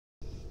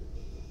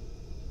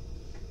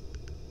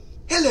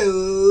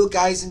Hello,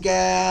 guys and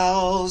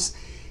gals,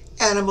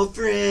 animal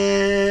friends,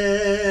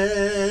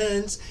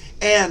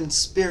 and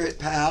spirit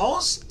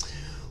pals.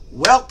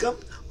 Welcome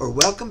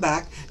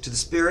back to the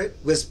Spirit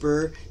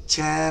Whisperer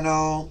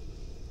channel.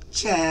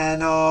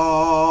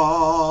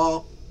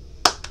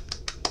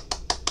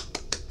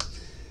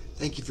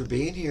 Thank you for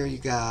being here, you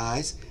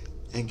guys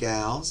and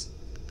gals,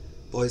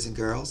 boys and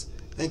girls.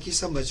 Thank you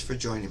so much for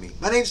joining me.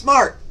 My name's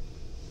Mark,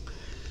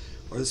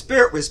 or the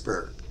Spirit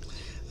Whisperer.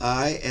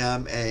 I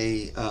am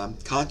a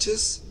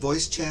conscious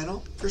voice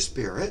channel for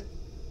spirit.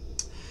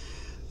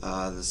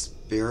 The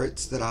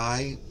spirits that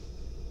I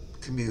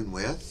commune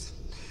with,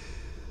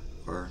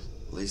 or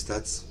at least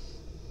that's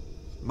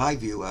my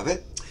view of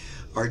it,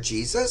 are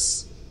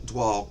Jesus,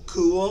 Djwhal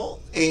Khul,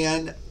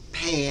 and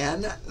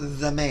Pan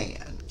the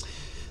Man.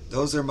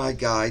 Those are my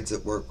guides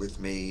that work with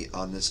me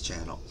on this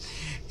channel.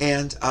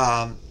 And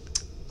I'm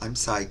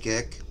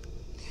psychic,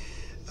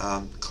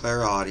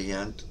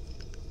 clairaudient,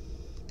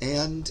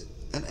 and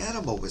an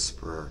animal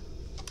whisperer.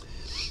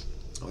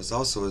 I was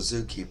also a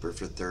zookeeper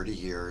for 30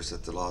 years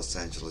at the Los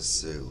Angeles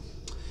Zoo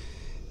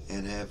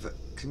and have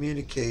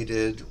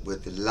communicated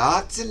with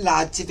lots and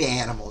lots of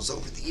animals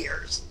over the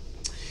years.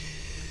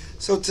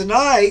 So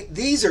tonight,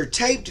 these are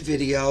taped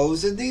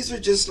videos, and these are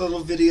just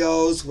little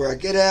videos where I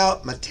get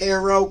out my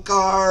tarot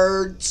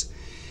cards,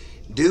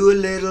 do a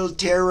little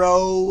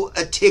tarot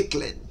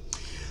tickling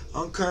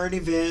on current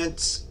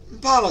events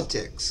and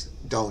politics,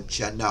 don't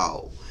you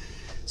know?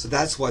 So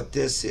that's what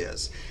this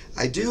is.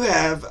 I do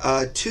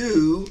have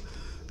 2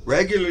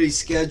 regularly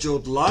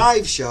scheduled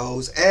live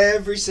shows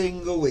every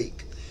single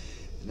week.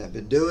 And I've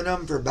been doing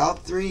them for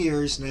about 3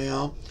 years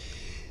now.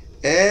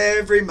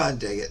 Every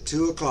Monday at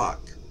 2 o'clock,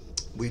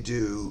 we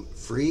do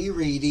free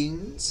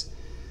readings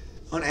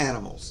on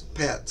animals,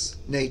 pets,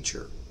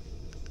 nature.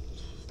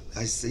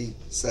 I say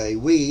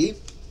we,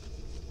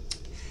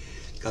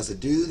 because I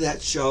do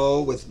that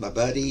show with my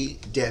buddy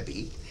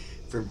Debbie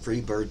from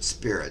Freebird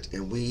Spirit,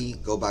 and we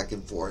go back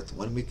and forth.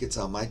 1 week it's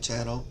on my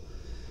channel,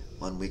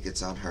 1 week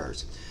it's on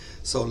hers.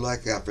 So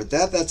like after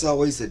that, that's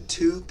always at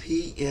 2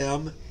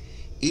 p.m.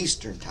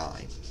 Eastern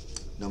time,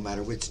 no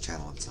matter which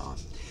channel it's on.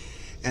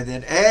 And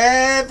then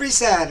every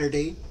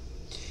Saturday,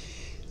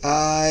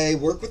 I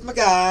work with my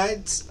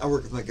guides. I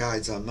work with my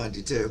guides on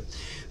Monday too.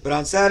 But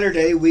on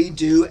Saturday, we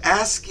do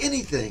Ask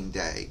Anything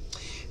Day.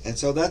 And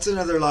so that's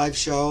another live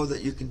show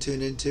that you can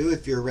tune into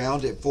if you're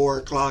around at 4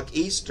 o'clock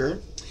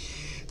Eastern.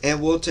 And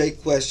we'll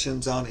take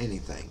questions on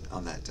anything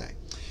on that day.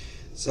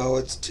 So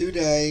it's 2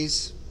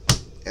 days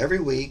every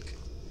week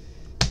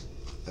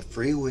of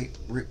free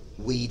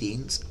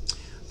readings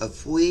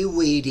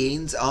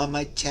on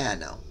my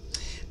channel.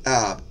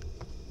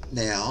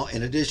 Now,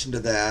 in addition to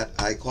that,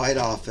 I quite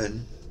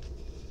often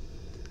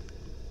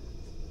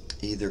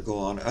either go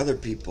on other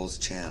people's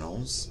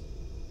channels.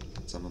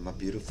 Some of my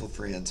beautiful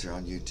friends are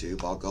on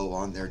YouTube. I'll go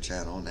on their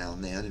channel now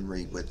and then and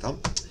read with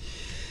them.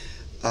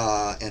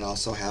 And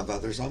also have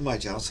others on my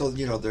channel. So,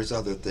 you know, there's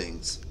other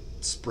things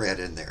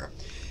spread in there.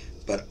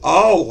 But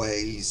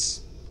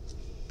always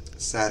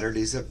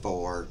Saturdays at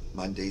 4,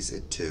 Mondays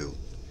at 2.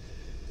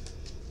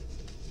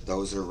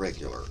 Those are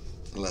regular,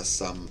 unless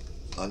some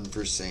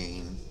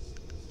unforeseen,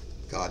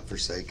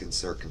 God-forsaken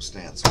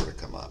circumstance were to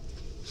come up.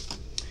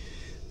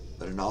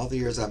 But in all the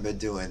years I've been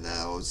doing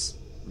those,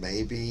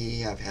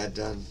 maybe I've had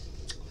to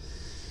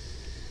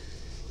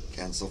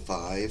cancel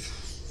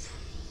 5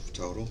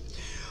 total.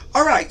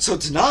 All right, so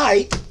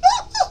tonight,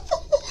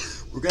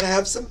 we're going to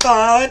have some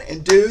fun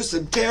and do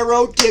some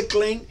tarot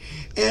tickling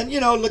and, you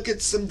know, look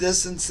at some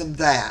this and some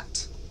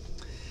that.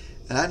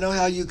 And I know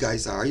how you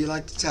guys are. You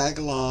like to tag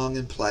along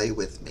and play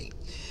with me.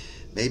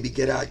 Maybe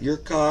get out your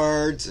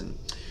cards and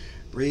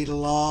read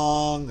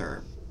along,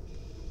 or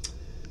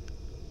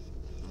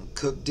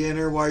cook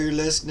dinner while you're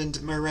listening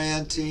to my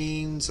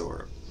rantings,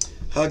 or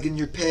hugging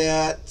your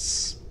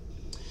pets.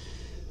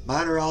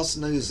 Mine are all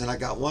snoozing. I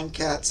got one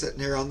cat sitting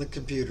here on the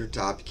computer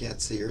top. You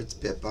can't see her. It's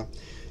Pippa.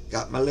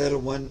 Got my little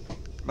one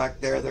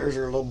back there. There's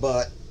her little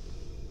butt.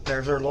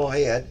 There's her little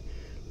head.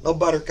 Little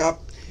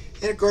Buttercup.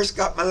 And, of course,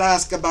 got my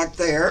Alaska back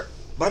there.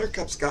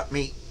 Buttercup's got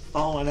me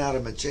falling out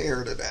of my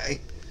chair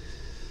today.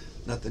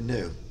 Nothing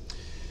new.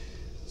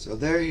 So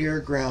they're here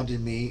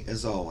grounding me,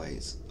 as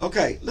always.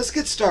 Okay, let's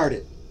get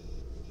started.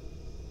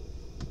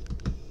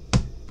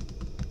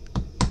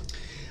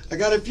 I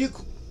got a few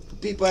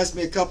people asked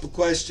me a couple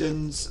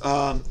questions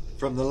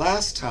from the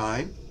last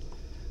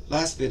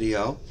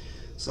video,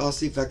 so I'll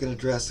see if I can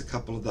address a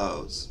couple of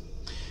those.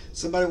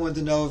 Somebody wanted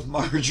to know if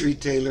Marjorie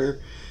Taylor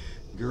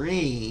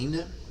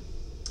Greene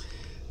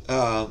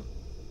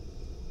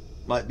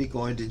might be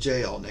going to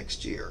jail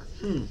next year.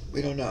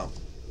 We don't know.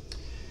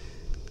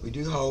 We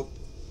do hope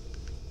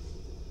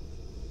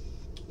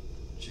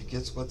she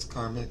gets what's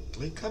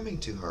karmically coming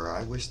to her.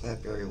 I wish that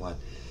very one,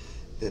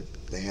 that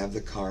they have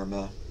the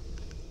karma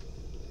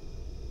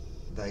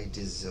they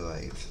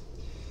deserve,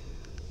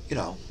 you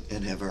know,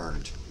 and have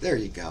earned. There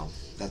you go.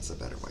 That's a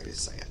better way to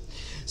say it.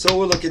 So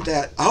we'll look at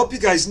that. I hope you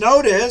guys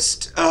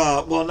noticed,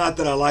 well, not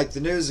that I like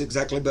the news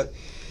exactly, but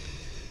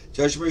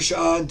Judge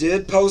Merchan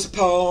did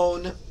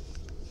postpone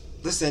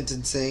the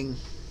sentencing,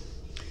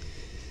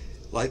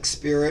 like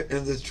Spirit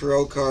and the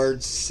tarot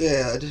cards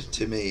said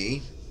to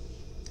me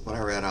when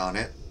I read on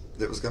it,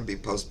 that it was going to be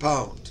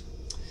postponed.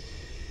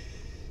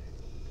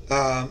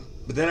 But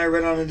then I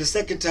read on it a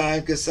second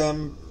time because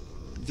some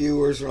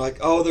viewers were like,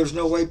 oh, there's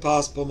no way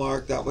possible,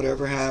 Mark, that would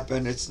ever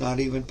happen. It's not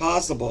even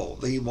possible.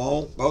 He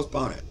won't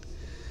postpone it.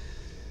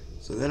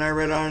 So then I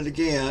read on it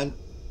again,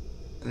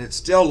 and it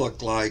still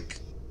looked like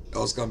it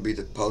was going to be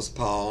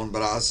postponed,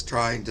 but I was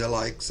trying to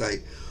like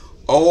say,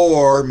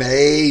 or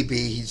maybe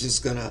he's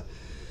just going to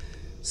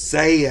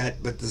say it,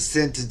 but the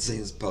sentencing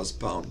is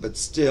postponed. But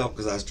still,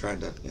 because I was trying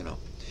to, you know,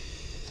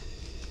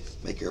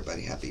 make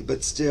everybody happy.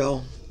 But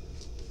still,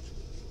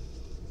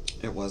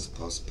 it was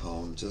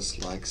postponed,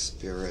 just like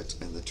Spirit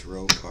and the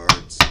tarot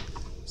cards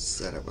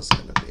said it was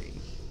going to be.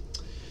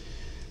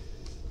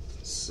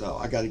 So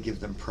I got to give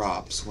them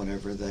props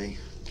whenever they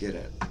get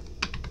it.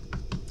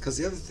 Because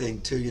the other thing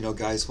too, you know,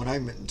 guys, when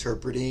I'm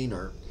interpreting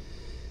or,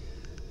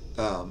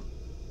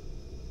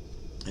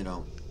 you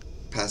know,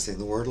 passing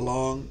the word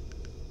along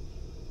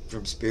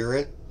from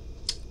Spirit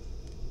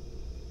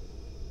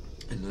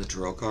and the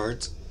tarot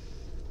cards,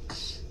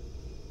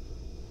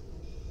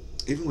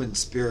 even when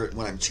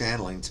I'm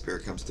channeling,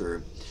 Spirit comes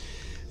through,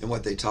 and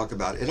what they talk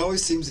about, it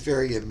always seems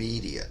very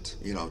immediate,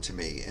 you know, to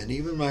me. And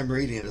even when I'm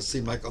reading it, it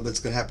seems like, oh, that's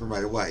going to happen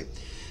right away.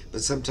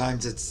 But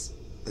sometimes it's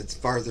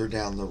farther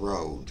down the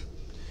road,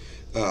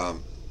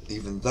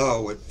 even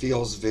though it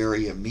feels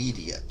very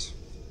immediate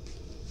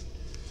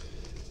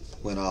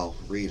when I'll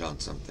read on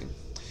something.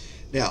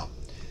 Now,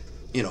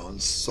 you know, and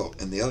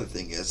the other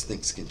thing is,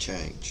 things can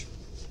change.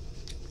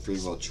 Free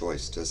will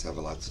choice does have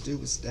a lot to do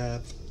with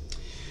stuff.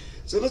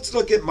 So let's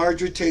look at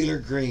Marjorie Taylor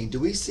Greene. Do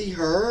we see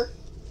her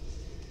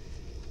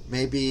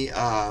maybe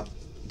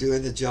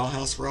doing the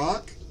Jailhouse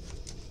Rock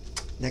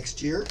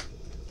next year?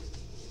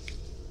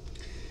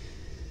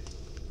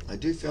 I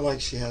do feel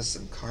like she has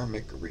some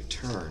karmic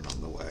return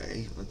on the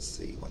way. Let's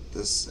see what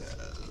this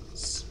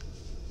says.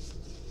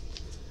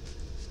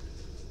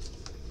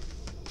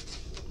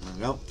 I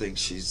don't think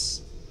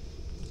she's...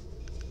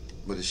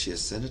 What is she, a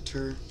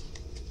senator?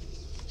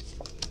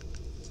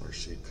 Or is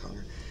she a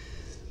Congress?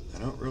 I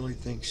don't really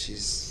think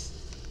she's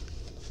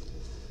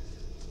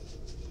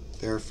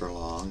there for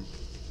long.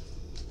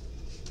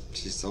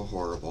 She's so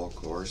horrible, of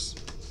course.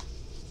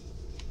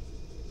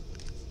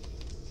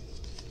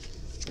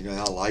 You know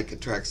how like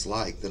attracts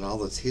like, then all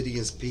those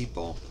hideous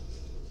people.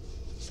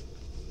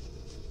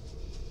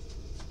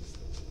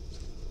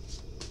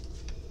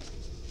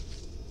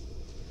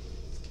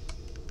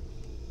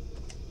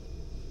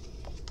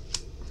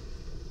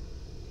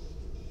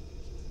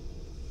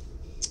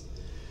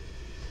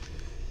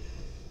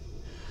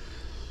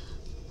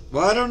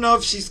 Well, I don't know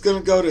if she's going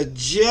to go to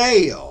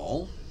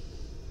jail,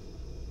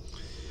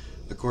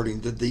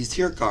 according to these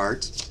here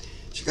cards.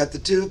 She got the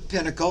Two of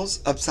Pentacles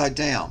upside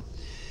down.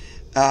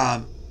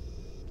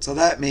 So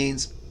that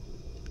means,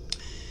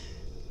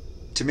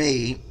 to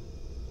me,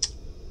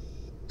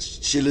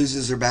 she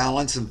loses her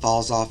balance and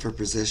falls off her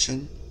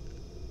position.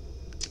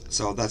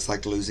 So that's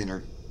like losing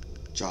her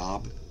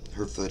job,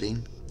 her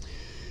footing,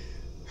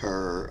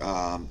 her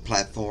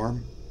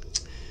platform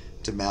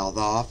to mouth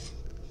off.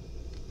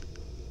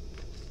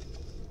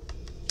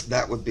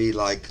 That would be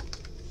like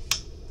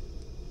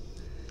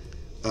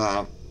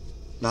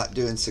not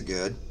doing so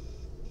good.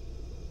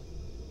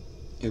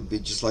 It would be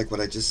just like what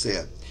I just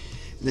said.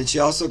 And then she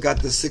also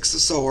got the Six of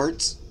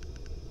Swords,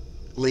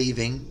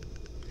 leaving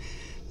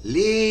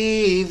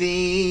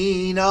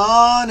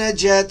on a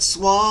jet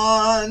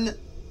swan.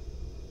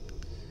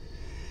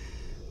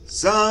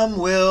 Some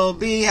will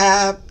be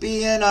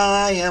happy and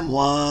I am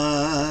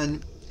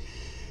one.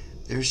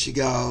 There she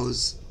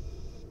goes.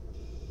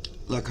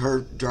 Look, her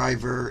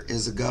driver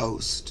is a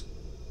ghost,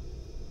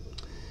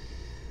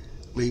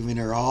 leaving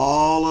her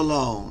all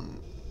alone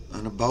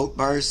on a boat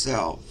by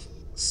herself,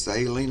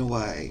 sailing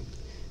away.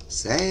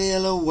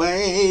 Sail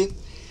away.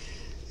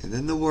 And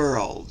then the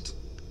world.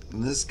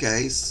 In this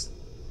case,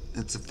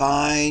 it's a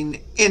fine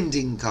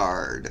ending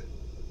card.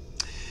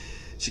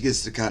 She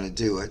gets to kind of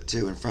do it,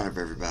 too, in front of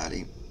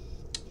everybody.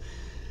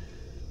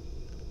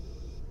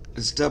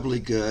 It's doubly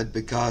good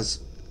because,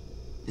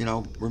 you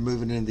know, we're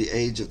moving into the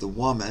age of the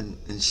woman,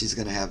 and she's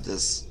going to have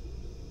this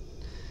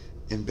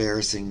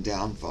embarrassing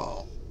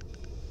downfall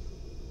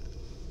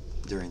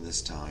during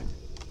this time.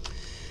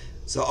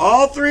 So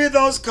all three of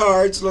those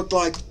cards look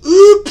like,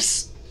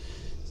 oops,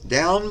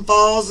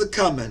 downfalls are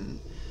coming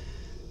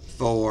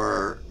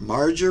for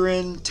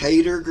Marjorie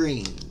Taylor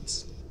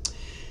Greene's.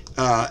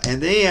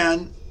 And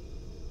then,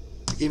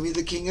 give me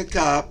the King of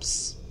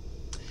Cups,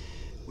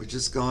 which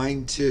is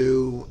going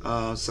to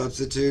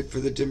substitute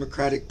for the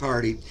Democratic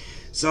Party.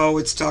 So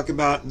it's talking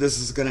about this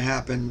is going to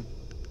happen,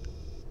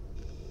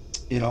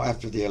 you know,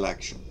 after the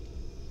election,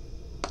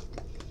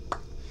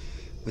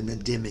 when the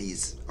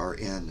Demis are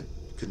in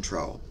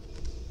control.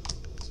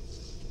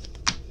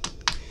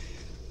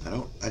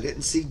 I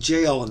didn't see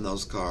jail in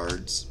those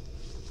cards,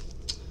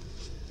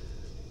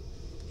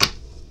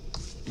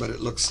 but it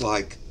looks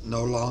like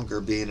no longer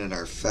being in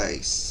our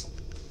face.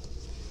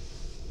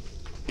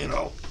 you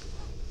know,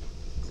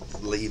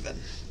 leaving.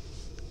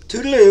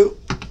 Toodaloo.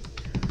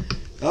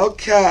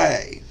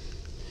 Okay.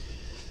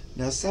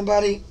 Now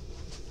somebody,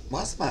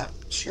 why's my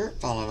shirt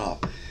falling off?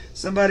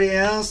 Somebody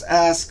else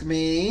asked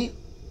me,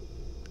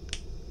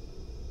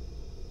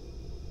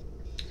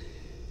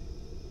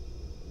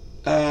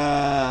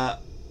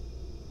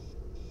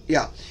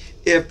 yeah,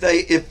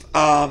 if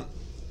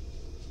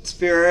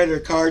Spirit or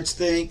cards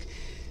think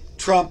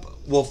Trump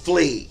will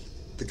flee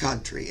the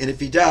country, and if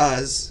he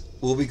does,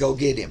 will we go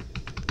get him?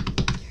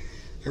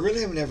 I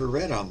really have never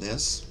read on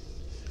this,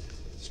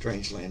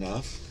 strangely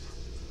enough.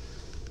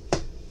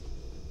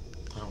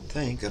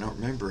 I don't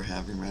remember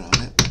having read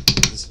on it.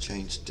 Let's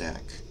change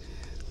deck.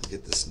 I'll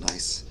get this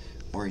nice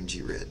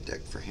orangey red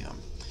deck for him.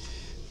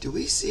 Do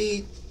we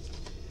see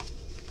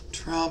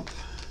Trump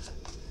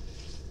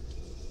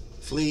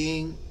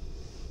fleeing?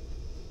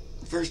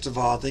 First of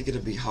all, I think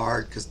it'll be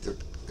hard because they're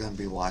going to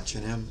be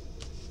watching him.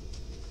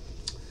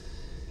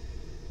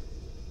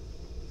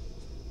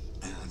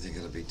 And I think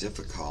it'll be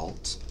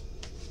difficult.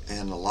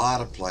 And a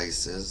lot of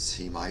places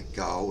he might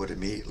go would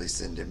immediately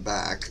send him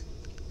back.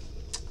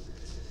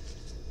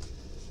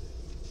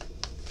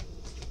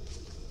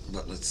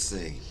 But let's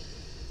see.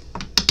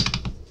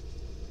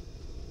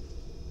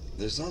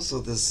 There's also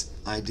this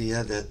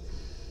idea that,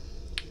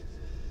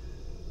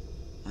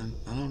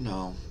 I don't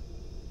know,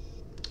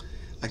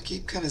 I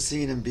keep kind of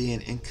seeing him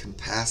being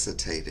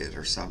incapacitated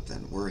or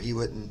something, where he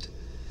wouldn't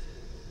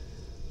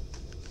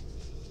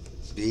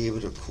be able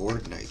to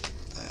coordinate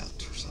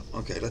that or something.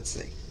 Okay, let's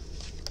see.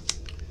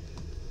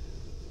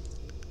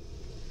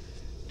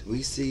 Do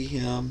we see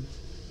him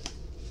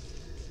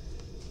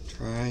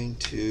trying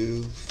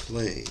to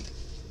flee?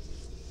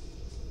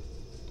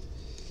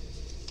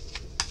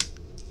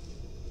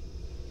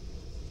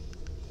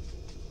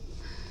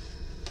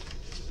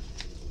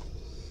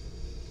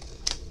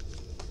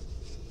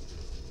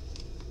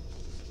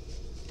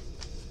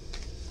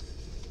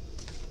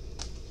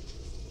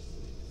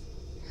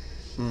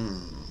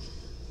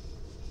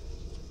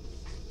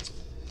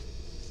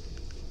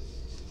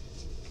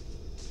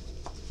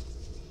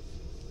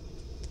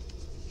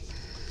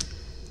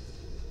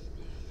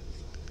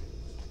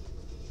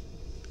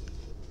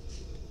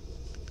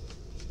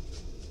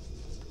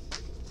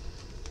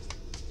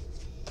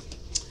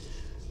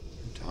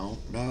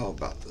 Don't know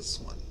about this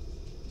one.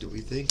 Do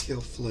we think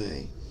he'll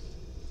flee?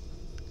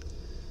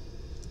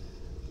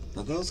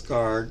 Now those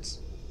cards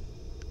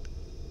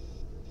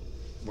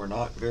were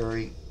not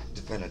very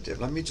definitive.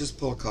 Let me just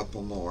pull a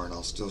couple more and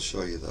I'll still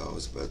show you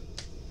those, but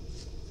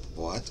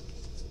what?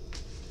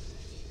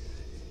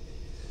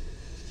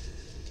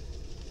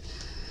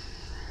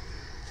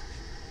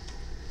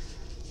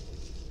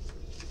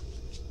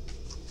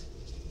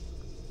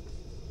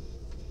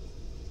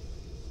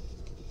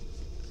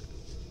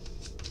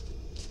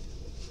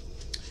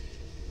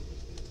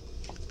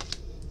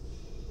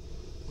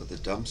 Will the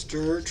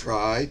dumpster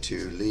try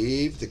to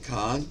leave the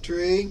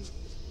country?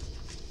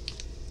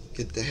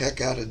 Get the heck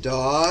out of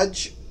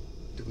Dodge.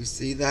 Do we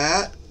see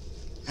that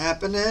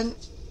happening?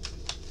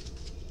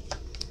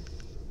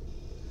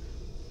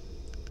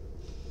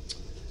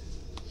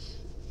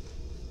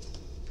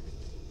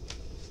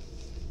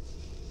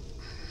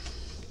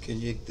 Can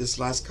you, this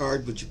last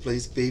card, would you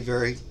please be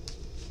very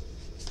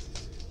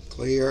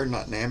clear,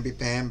 not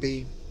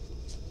namby-pamby?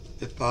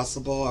 If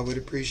possible, I would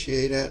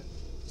appreciate it.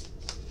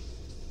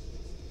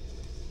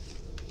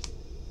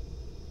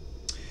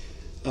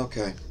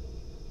 Okay.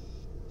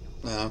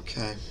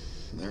 Okay.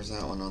 There's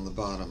that one on the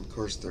bottom. Of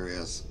course there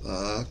is.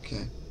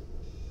 Okay.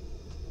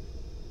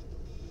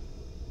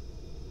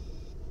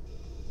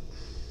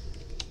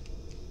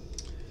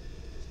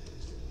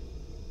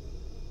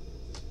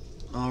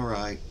 All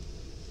right.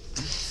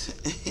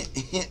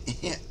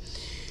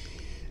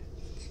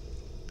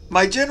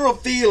 My general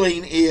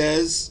feeling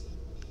is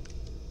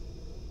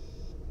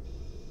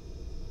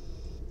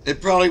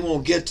it probably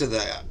won't get to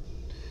that.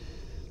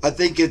 I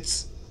think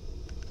it's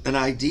an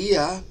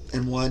idea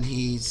and one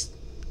he's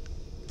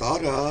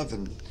thought of,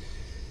 and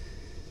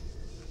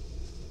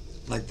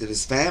like that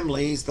his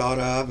family's thought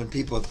of and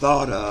people have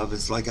thought of.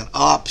 It's like an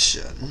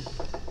option.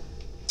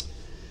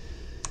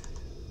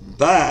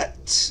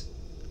 But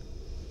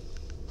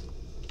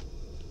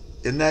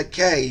in that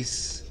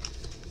case,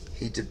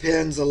 he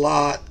depends a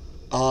lot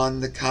on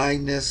the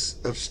kindness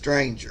of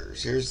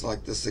strangers. Here's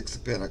like the Six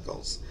of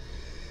Pentacles.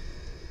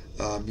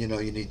 You know,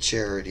 you need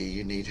charity,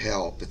 you need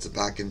help. It's a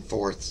back and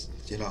forth.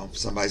 You know,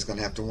 somebody's going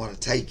to have to want to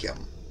take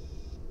him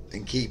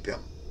and keep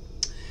him.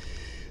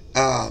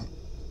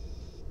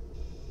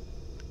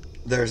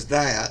 There's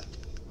that.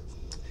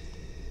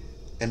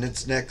 And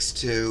it's next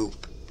to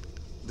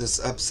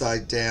this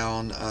upside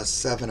down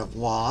Seven of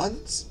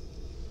Wands.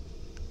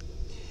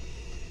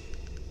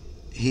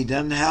 He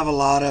doesn't have a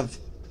lot of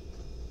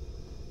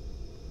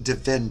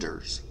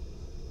defenders.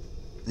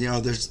 You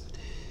know,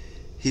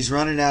 he's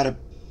running out of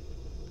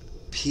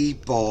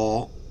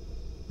people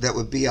that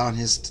would be on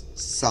his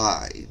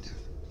side.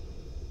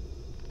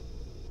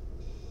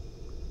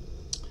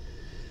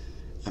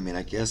 I mean,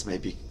 I guess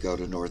maybe you could go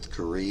to North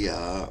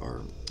Korea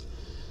or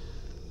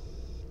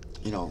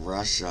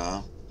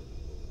Russia,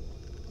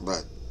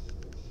 but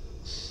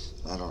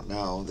I don't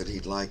know that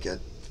he'd like it,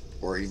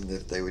 or even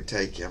if they would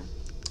take him.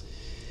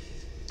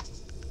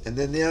 And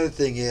then the other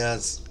thing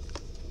is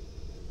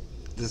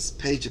this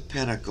Page of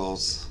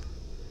Pentacles.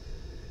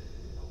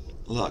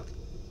 Look,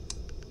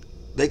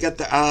 they got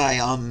the eye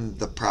on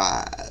the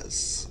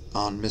prize,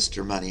 on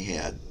Mr.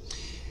 Moneyhead.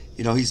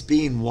 He's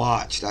being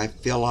watched, I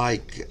feel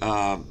like,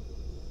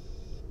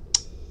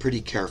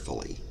 pretty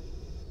carefully.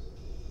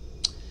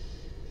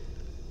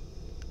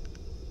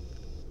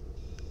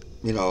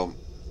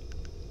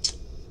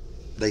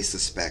 They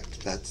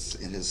suspect that's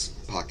in his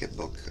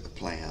pocketbook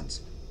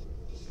plans.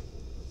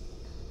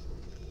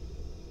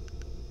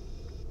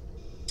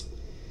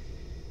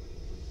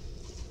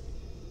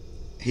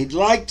 He'd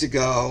like to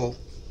go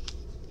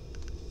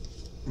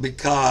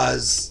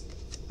because,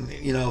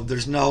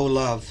 there's no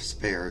love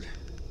spared.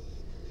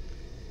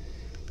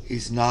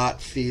 He's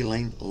not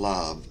feeling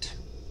loved.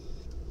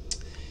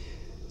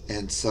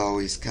 And so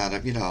he's kind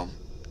of,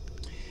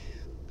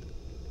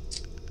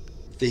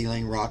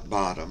 feeling rock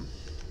bottom.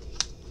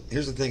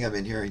 Here's the thing I've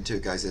been hearing too,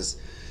 guys, is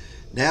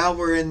now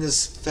we're in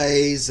this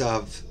phase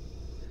of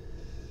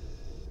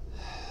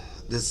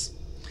this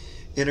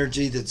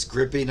energy that's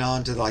gripping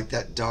onto like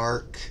that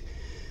dark,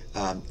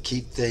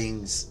 keep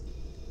things,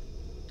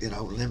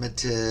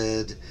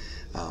 limited,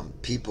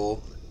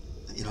 people,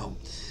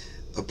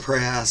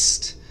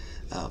 oppressed,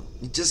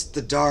 just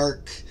the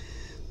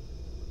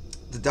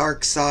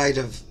dark side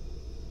of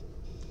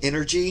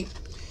energy,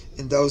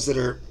 and those that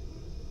are,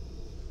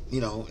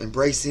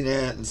 embracing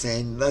it and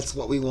saying that's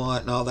what we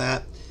want and all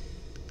that,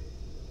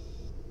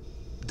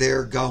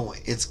 they're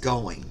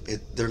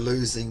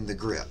losing the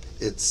grip.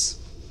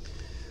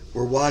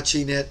 We're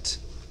watching it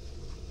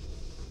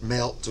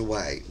melt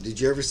away. Did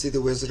you ever see The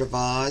Wizard of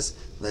Oz?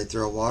 They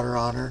throw water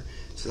on her.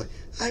 She's like,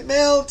 I'm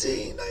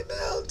melting.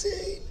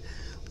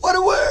 What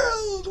a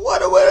world.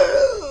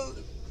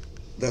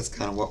 That's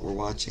kind of what we're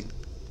watching.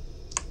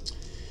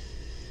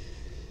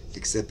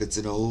 Except it's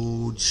an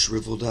old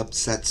shriveled up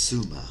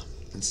Satsuma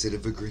instead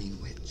of a green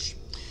witch.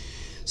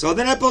 So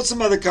then I pulled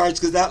some other cards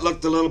because that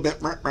looked a little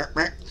bit...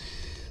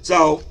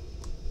 So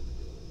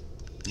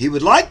he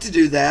would like to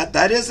do that.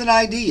 That is an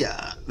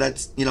idea.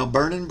 That's,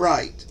 burning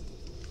bright.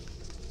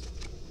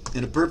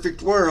 In a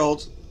perfect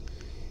world,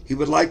 he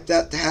would like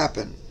that to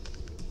happen.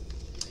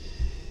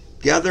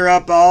 Gather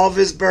up all of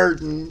his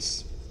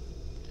burdens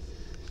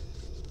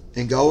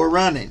and go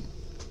a-running.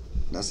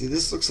 Now see,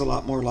 this looks a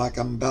lot more like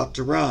I'm about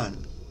to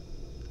run.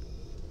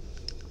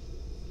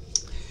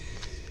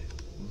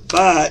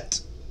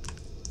 But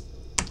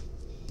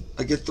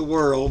I get the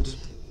world.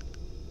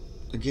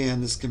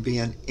 Again, this can be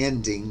an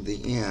ending,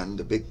 the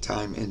end, a big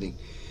time ending.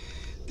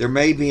 There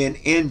may be an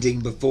ending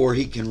before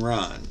he can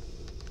run.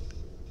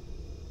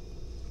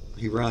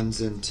 He runs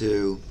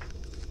into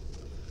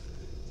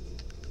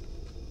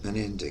an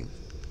ending,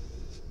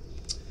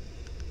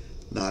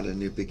 not a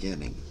new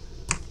beginning.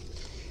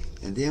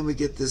 And then we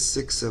get this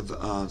Six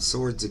of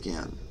Swords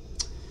again.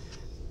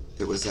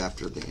 It was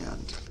after the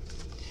end.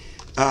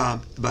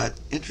 But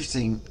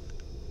interesting.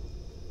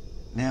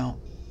 Now,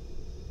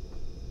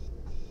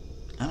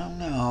 I don't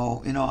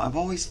know. I've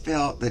always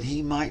felt that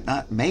he might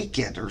not make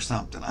it or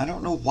something. I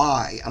don't know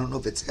why. I don't know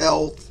if it's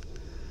health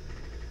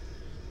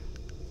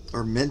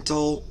or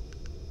mental.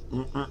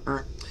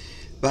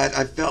 But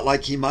I felt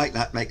like he might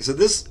not make it. So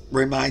this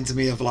reminds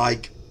me of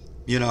like,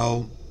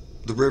 the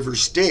river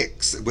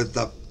Styx with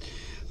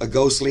a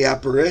ghostly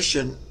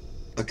apparition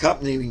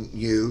accompanying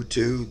you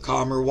to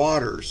calmer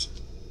waters.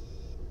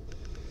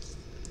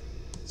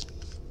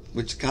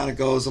 Which kind of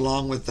goes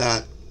along with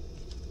that.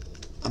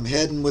 I'm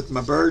heading with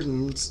my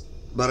burdens,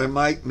 but I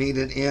might meet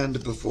an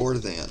end before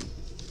then.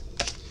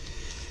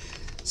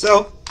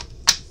 So,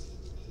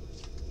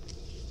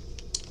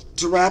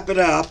 to wrap it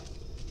up,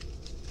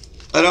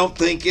 I don't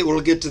think it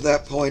will get to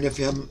that point of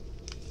him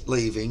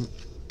leaving.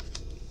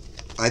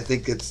 I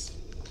think it's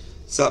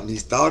something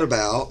he's thought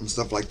about and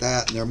stuff like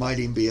that, and there might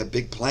even be a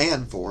big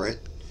plan for it.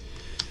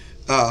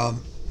 But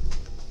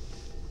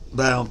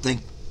I don't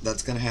think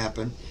that's going to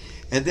happen.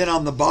 And then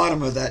on the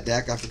bottom of that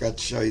deck, I forgot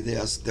to show you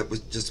this. That was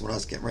just when I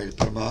was getting ready to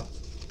put them up.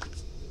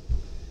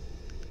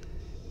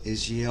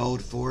 Is the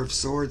old Four of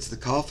Swords, the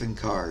coffin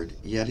card.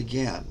 Yet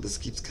again, this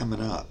keeps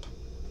coming up.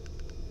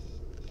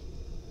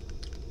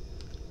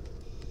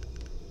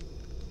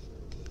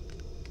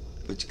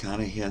 Which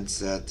kind of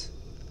hints at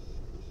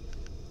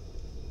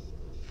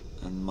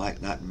I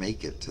might not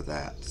make it to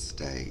that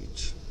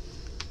stage.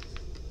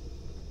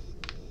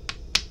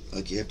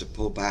 Like you have to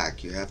pull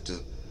back. You have to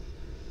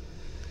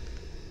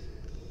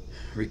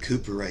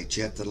recuperate.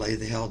 You have to lay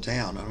the hell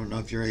down. I don't know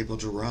if you're able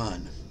to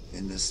run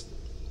in this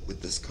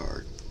with this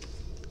card.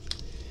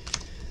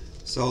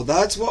 So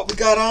that's what we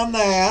got on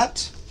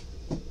that.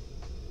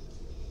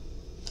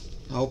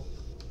 Hope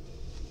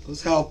it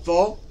was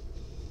helpful.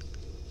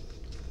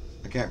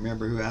 I can't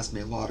remember who asked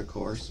me what, of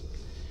course.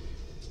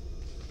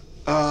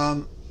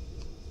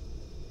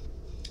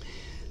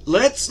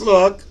 Let's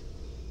look.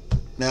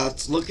 Now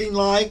it's looking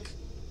like,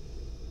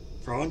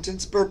 for all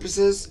intents and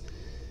purposes,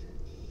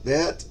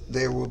 that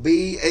there will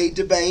be a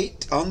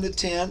debate on the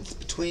 10th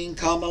between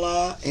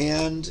Kamala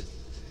and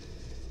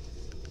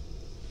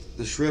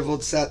the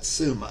shriveled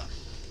Satsuma.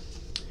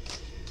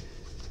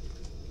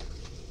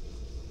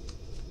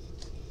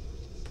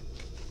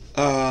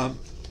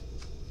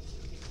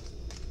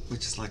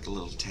 Which is like a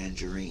little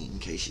tangerine, in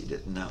case you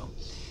didn't know.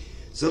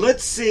 So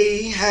let's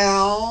see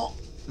how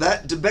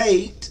that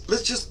debate,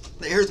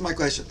 here's my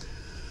question.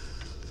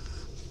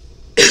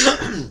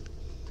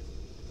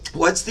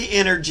 What's the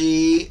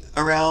energy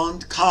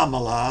around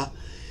Kamala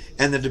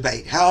and the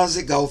debate? How does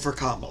it go for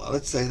Kamala?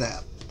 Let's say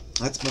that.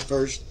 That's my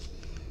first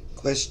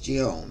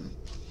question.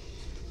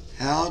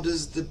 How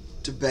does the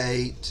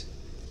debate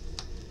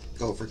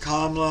go for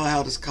Kamala?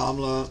 How does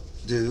Kamala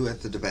do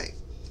at the debate?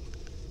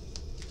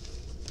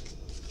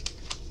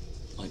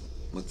 Like,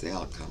 what's the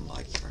outcome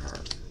like for her?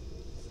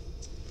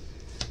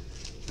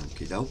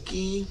 Okie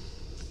dokie.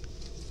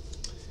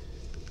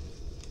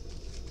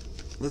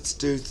 Let's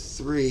do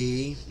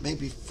 3,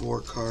 maybe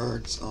 4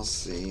 cards. I'll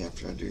see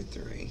after I do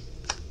 3.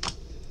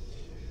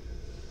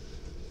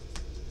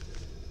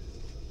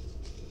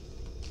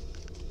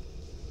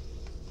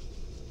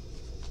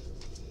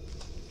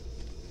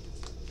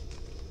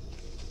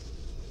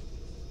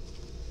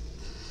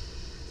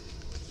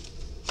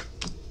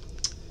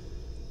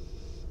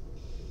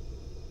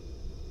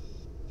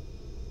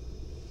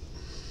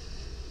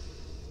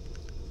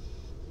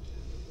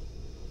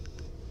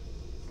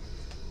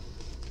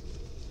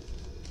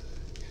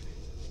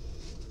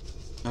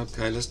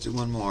 Okay, let's do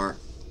one more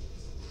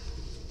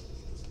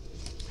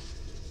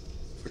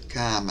for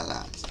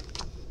Kamala.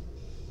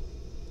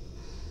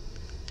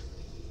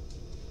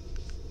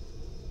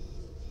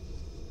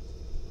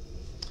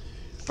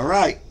 All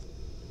right.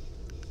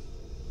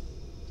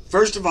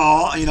 First of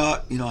all, you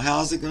know,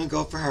 how's it going to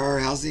go for her?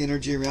 How's the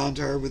energy around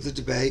her with the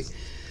debate?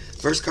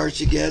 First card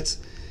she gets,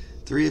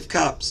 3 of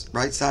Cups,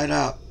 right side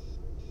up.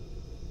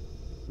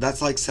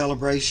 That's like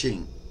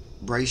celebration.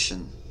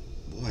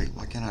 Boy,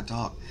 why can't I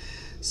talk?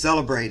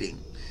 Celebrating,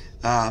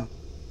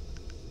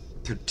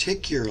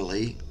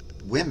 particularly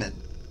women.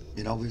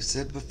 You know, we've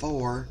said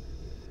before,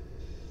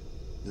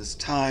 this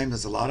time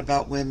is a lot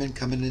about women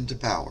coming into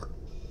power.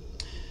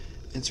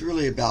 It's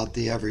really about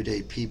the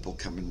everyday people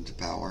coming into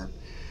power.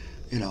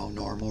 You know,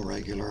 normal,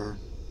 regular,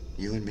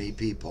 you and me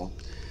people.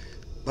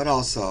 But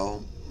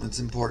also, it's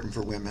important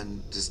for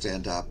women to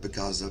stand up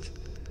because of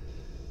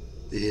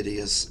the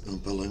hideous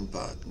Oompa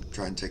Loompa and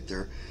try and take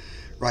their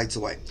rights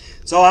away.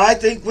 So I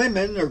think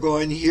women are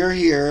going, here.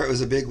 It was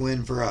a big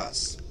win for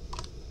us.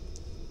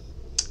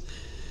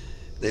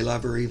 They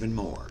love her even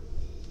more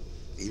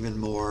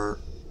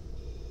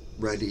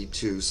ready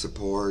to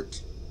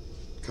support,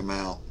 come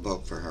out,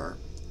 vote for her.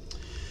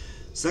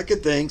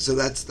 Second thing, so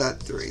that's that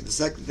 3. The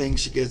second thing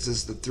she gets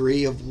is the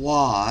 3 of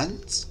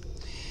Wands.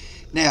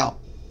 Now,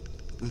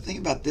 the thing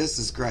about this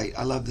is great.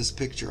 I love this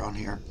picture on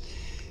here.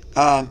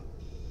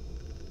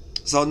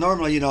 So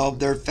normally, you know,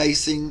 they're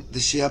facing the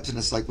ships and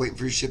it's like waiting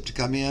for your ship to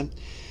come in.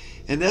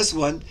 In this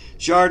one,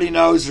 she already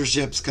knows her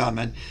ship's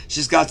coming.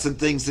 She's got some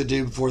things to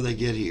do before they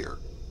get here.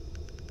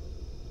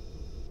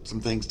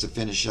 Some things to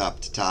finish up,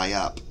 to tie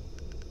up.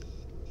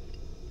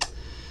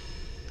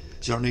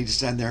 She don't need to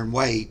stand there and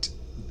wait.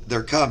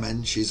 They're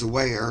coming. She's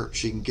aware.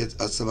 She can get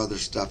some other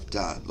stuff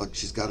done. Look,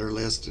 she's got her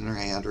list in her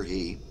hand, or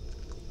he.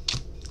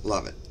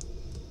 Love it.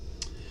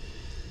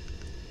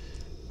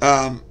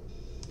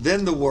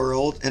 Then the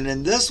world, and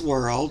in this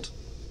world,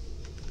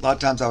 a lot of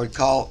times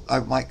I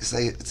might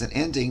say it's an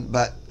ending,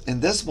 but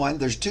in this one,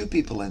 there's 2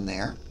 people in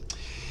there.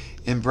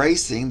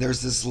 Embracing, there's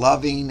this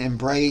loving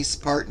embrace,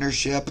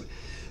 partnership,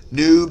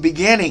 new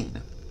beginning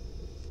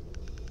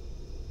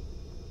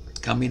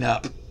coming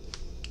up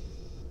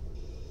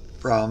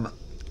from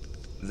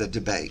the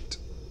debate.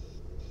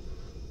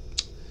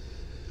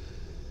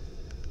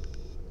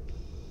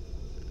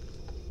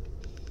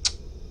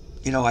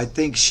 You know, I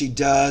think she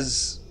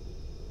does.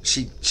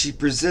 She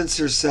presents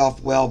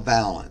herself well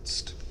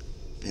balanced,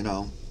 you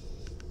know,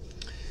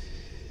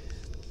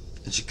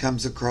 and she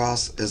comes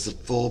across as a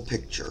full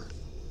picture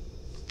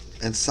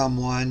and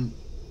someone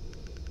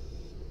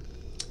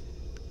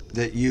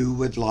that you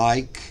would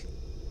like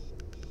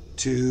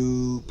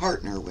to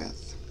partner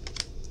with.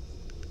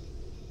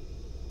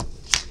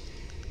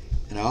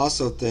 And I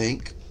also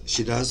think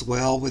she does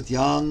well with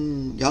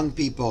young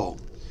people.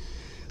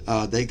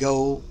 They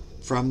go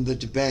from the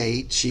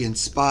debate. She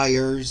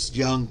inspires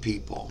young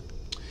people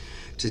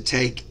to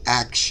take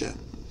action.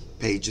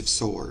 Page of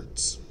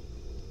Swords.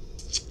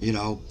 You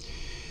know,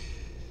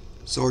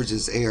 Swords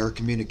is air,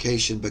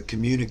 communication, but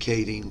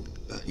communicating,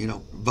 you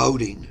know,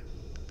 voting.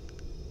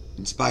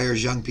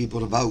 Inspires young people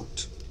to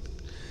vote,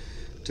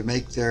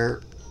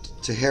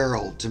 to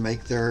herald, to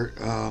make their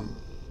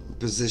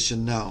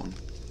position known.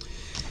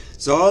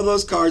 So all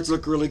those cards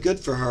look really good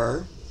for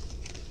her,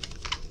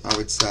 I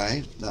would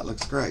say. That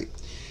looks great.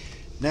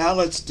 Now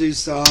let's do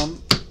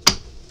some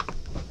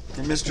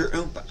for Mr.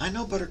 Oompa. I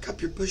know,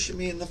 Buttercup, you're pushing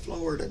me in the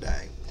floor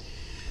today.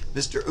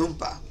 Mr.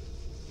 Oompa.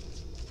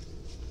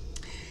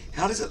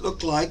 How does it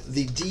look like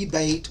the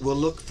debate will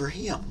look for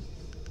him?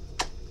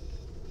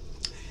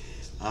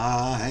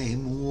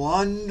 I'm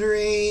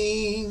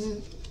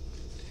wondering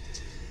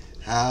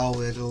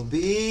how it'll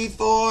be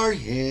for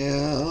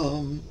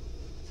him.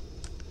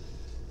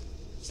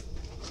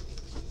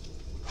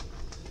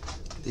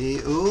 The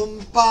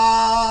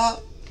Oompa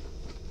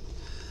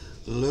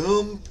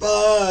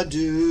Loompa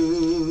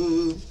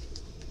Doo.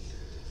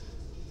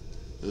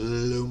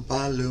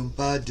 Loompa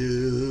Loompa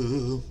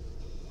Doo.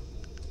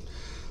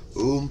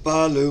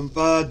 Oompa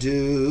Loompa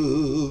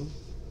Doo.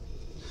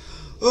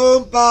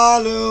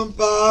 Oompa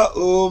Loompa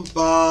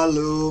Oompa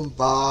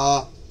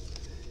Loompa.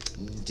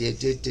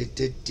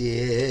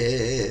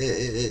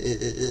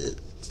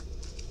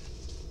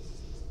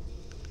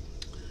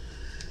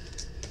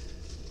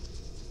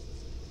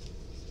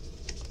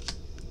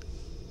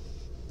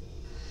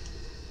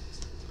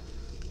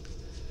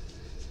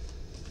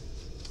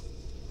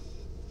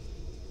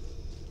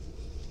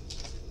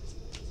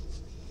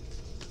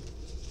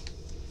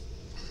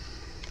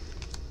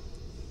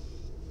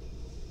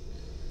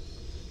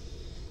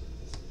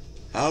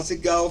 How's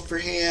it go for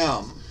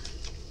him?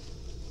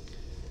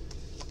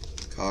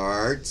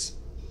 Cards.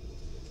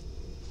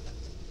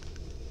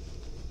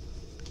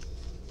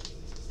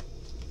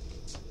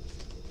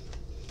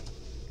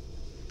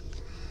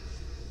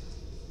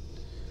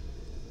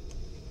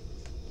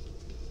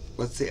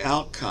 What's the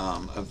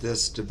outcome of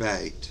this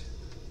debate?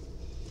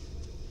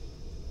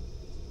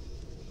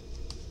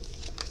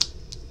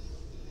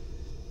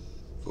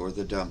 For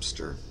the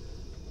dumpster.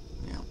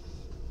 Yeah.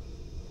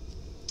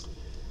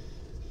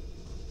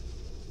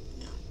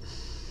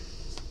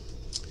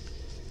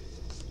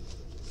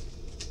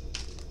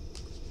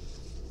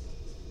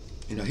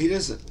 You know, he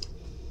doesn't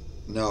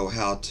know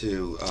how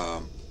to,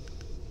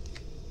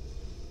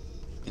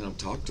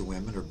 talk to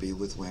women or be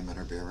with women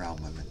or be around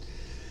women.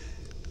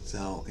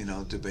 So,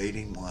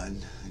 debating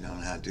one, you don't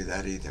know how to do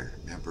that either.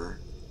 Remember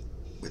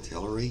with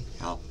Hillary,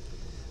 how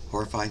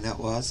horrifying that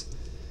was?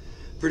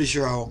 Pretty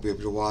sure I won't be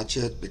able to watch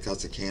it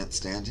because I can't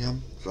stand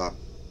him. So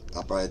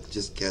I'll probably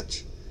just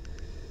catch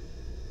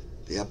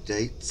the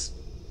updates.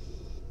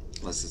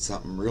 Unless it's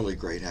something really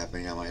great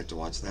happening, I might have to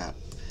watch that.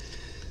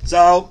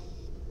 So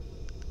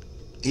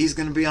he's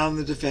going to be on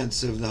the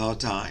defensive the whole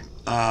time.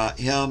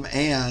 Him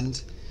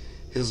and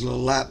his little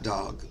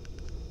lapdog,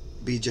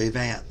 BJ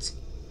Vance.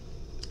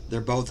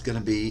 They're both going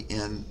to be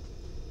in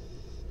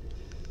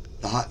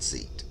the hot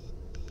seat.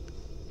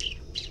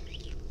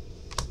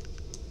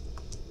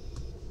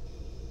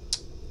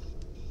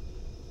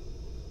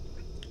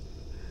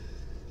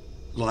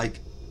 Like,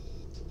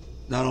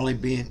 not only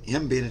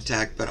him being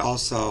attacked, but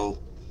also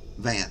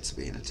Vance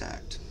being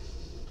attacked.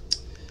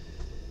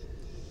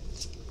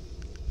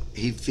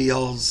 He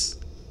feels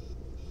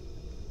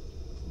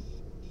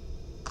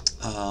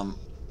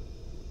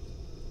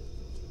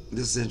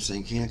this is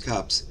interesting, King of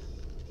Cups,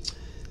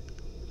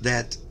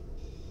 that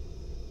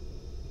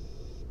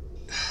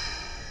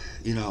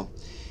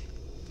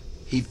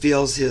he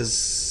feels his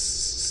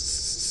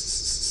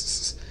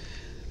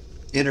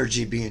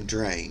energy being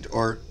drained,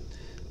 or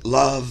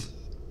love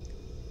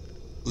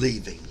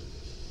leaving.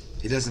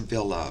 He doesn't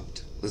feel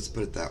loved, let's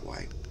put it that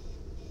way.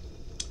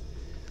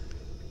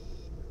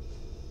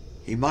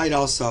 He might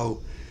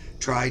also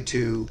try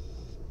to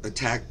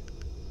attack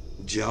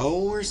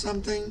Joe or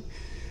something,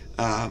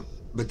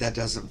 but that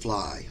doesn't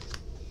fly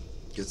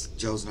because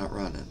Joe's not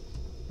running.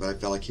 But I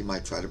feel like he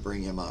might try to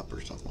bring him up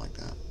or something like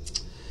that.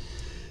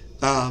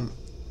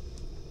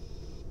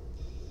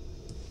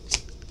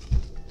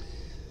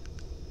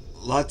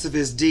 Lots of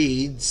his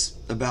deeds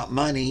about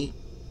money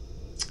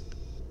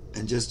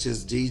and just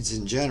his deeds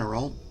in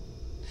general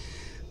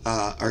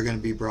are going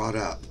to be brought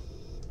up.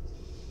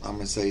 I'm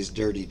going to say his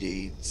dirty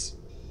deeds,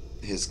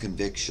 his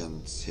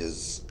convictions,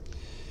 his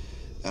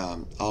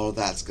all of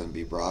that's going to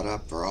be brought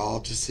up for all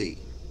to see,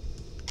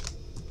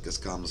 because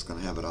Kamala's going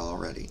to have it all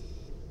already.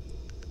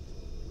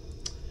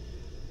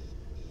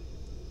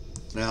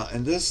 Now,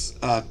 in this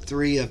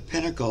Three of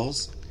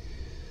Pentacles,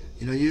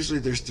 usually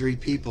there's three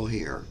people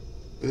here.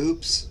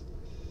 Oops,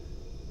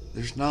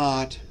 there's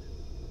not.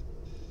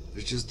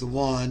 There's just the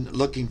one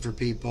looking for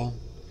people.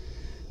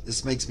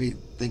 This makes me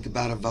think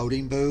about a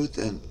voting booth,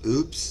 and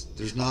oops,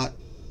 there's not.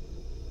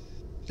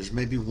 There's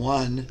maybe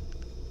one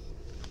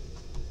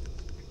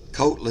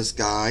coatless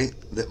guy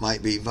that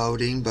might be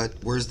voting, but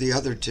where's the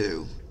other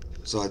two?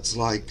 So it's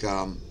like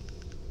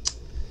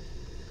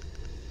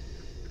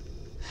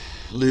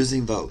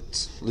losing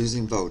votes,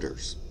 losing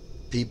voters,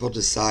 people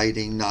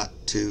deciding not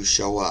to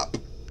show up.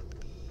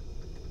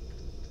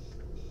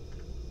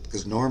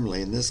 Because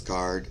normally in this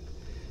card,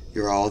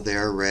 you're all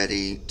there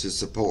ready to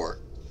support.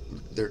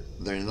 They're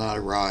not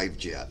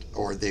arrived yet,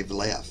 or they've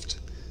left.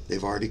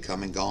 They've already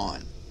come and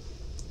gone.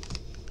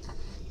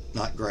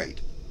 Not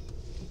great.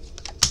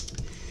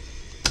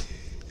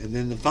 And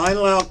then the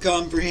final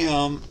outcome for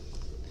him,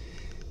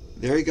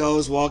 there he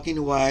goes walking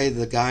away,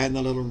 the guy in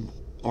the little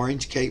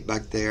orange cape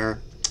back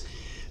there,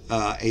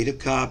 Eight of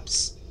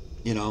Cups,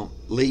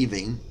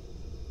 leaving,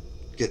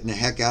 getting the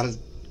heck out of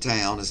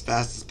town as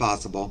fast as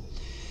possible.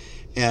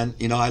 And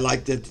I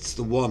like that it's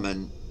the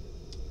woman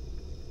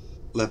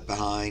left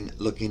behind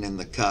looking in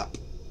the cup.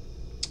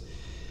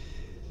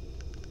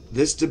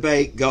 this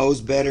debate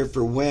goes better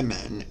for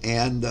women,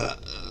 and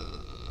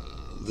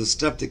the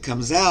stuff that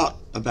comes out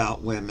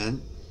about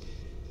women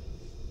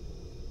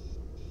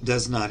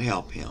does not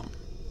help him.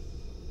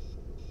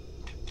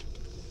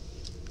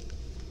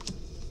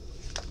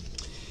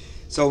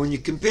 So when you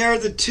compare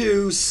the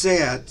two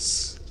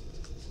sets,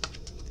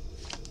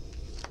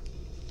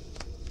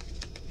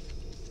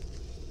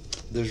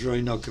 there's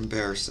really no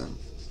comparison.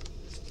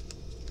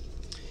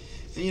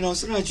 And you know,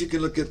 sometimes you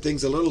can look at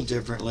things a little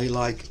differently.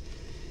 Like,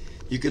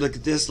 you could look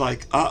at this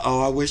like,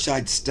 uh-oh, I wish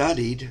I'd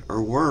studied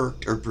or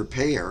worked or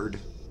prepared.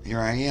 Here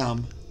I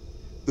am.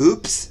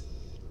 Oops.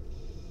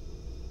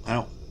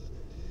 I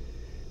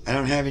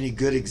don't have any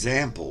good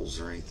examples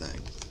or anything.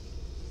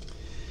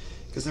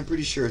 Because I'm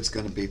pretty sure it's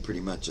going to be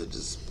pretty much a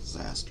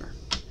disaster.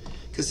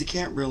 Because he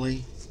can't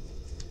really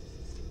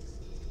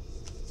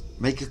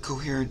make a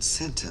coherent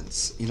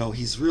sentence. You know,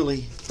 he's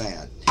really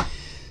bad.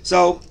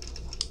 So,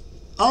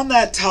 on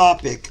that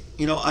topic,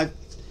 you know,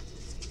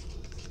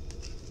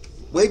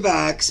 way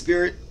back,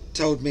 Spirit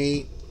told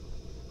me,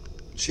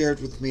 shared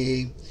with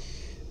me,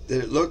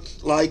 that it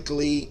looked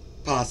likely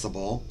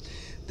possible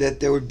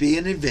that there would be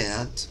an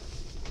event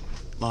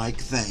like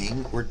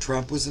thing where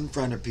Trump was in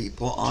front of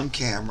people on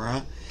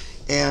camera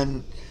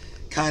and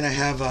kind of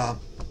have a,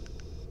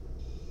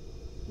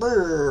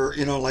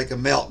 you know, like a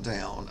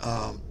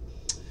meltdown.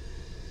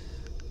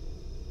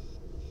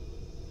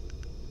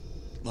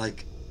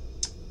 Like,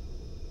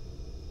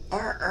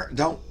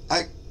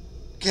 I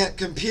can't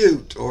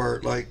compute, or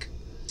like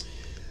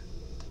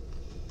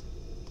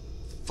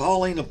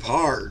falling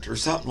apart or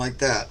something like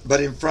that,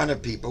 but in front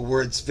of people,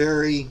 where it's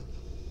very,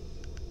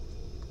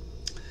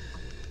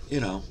 you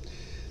know,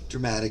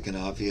 dramatic and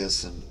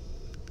obvious and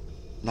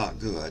not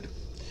good.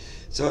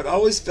 So it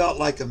always felt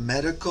like a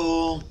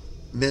mental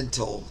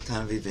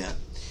kind of event.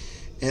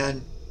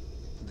 And,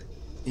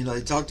 you know,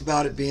 they talked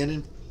about it being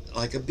in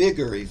like a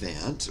bigger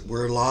event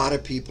where a lot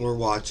of people are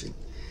watching.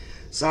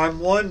 So I'm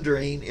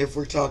wondering if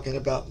we're talking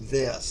about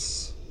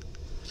this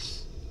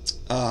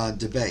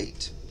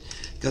debate.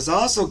 Because I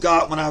also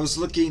got, when I was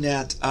looking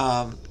at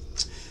the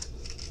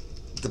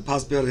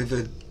possibility of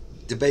a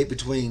debate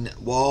between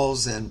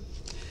Walz and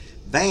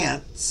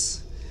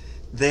Vance,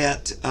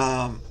 that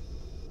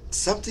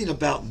something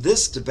about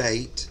this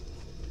debate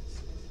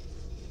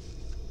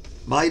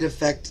might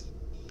affect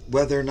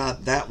whether or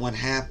not that one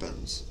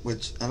happens,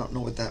 which I don't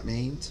know what that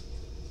means.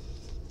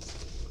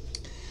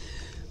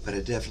 But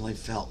it definitely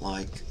felt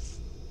like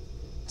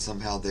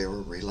somehow they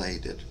were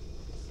related.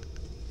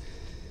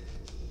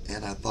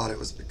 And I thought it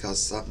was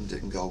because something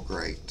didn't go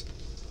great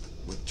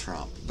with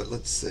Trump. But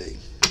let's see.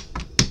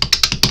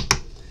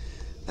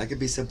 That could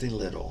be something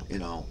little, you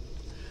know.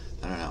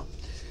 I don't know.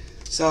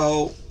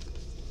 So,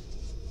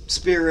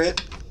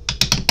 Spirit,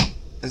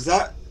 does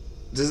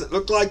it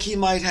look like he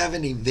might have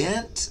an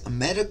event, a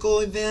medical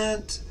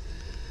event,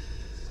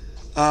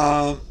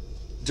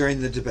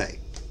 during the debate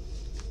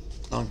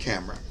on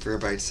camera for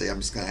everybody to see? I'm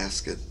just going to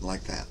ask it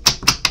like that.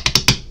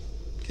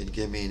 Can you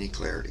give me any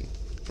clarity?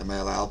 Am I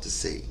allowed to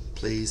see?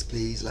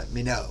 Please let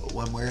me know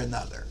one way or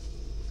another.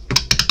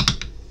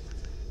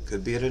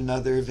 Could be at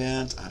another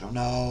event. I don't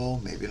know.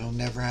 Maybe it'll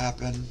never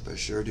happen, but I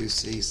sure do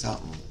see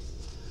something.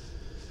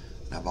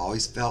 And I've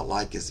always felt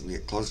like as we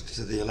get closer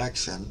to the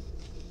election,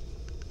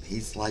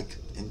 he's like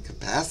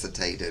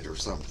incapacitated or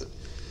something.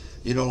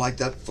 You know, like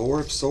that Four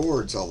of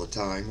Swords all the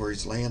time where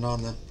he's laying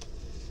on the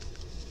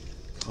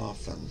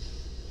coffin.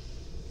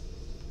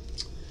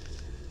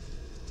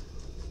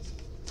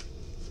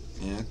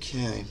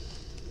 Okay.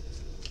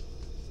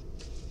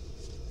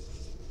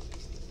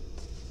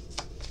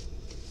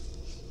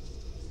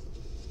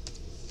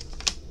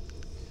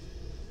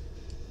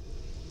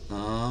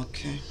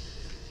 Okay.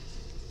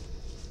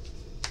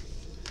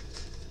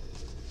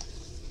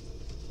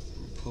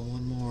 Pull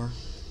one more.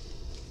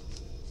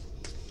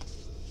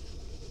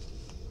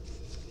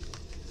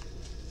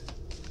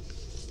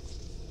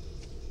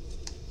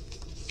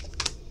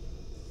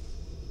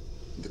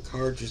 The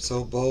cards are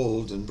so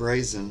bold and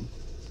brazen.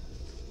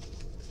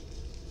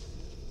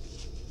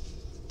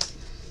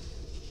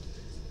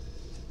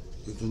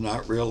 They're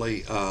not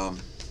really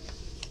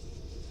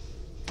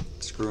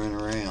screwing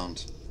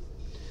around.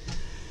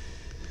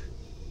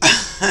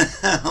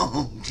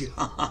 Oh,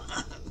 God.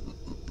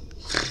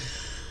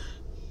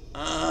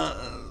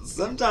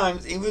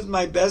 Sometimes, even with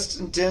my best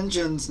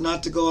intentions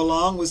not to go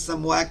along with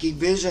some wacky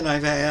vision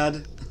I've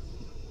had,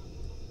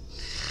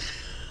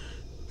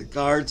 the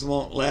cards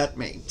won't let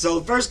me. So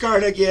the first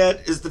card I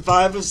get is the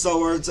Five of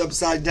Swords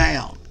upside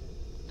down.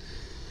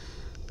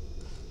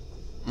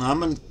 I'm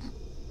going to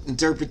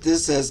interpret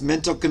this as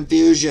mental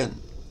confusion.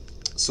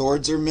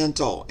 Swords are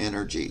mental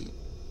energy,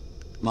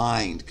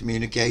 mind,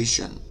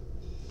 communication,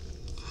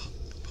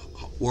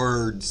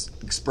 words,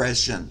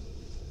 expression,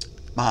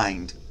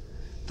 mind,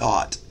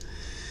 thought.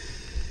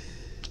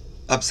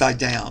 Upside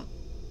down.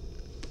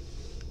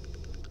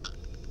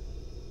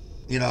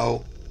 You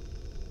know,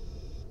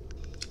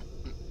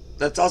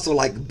 that's also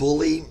like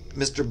bully,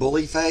 Mr.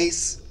 Bully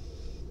Face.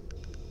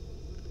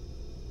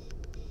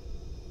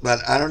 But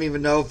I don't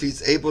even know if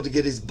he's able to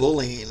get his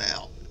bullying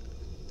out.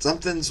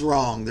 Something's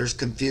wrong. There's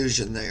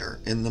confusion there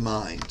in the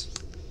mind.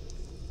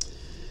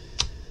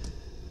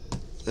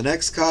 The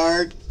next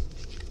card,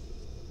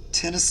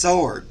 Ten of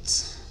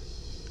Swords.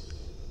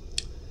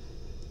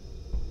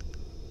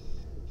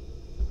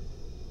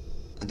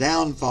 A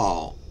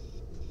downfall.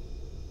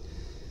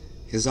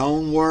 His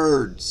own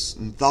words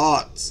and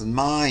thoughts and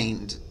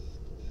mind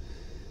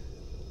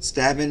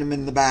stabbing him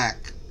in the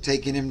back,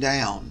 taking him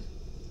down.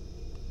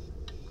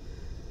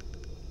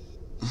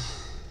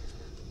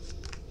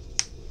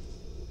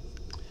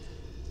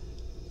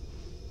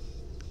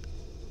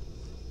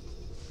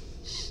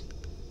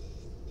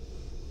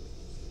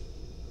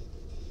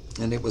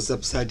 And it was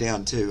upside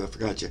down too. I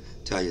forgot to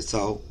tell you.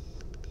 So,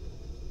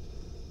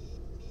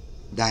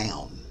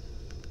 down.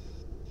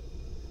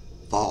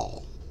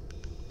 Fall.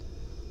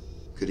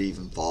 Could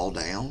even fall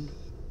down.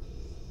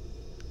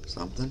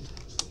 Something.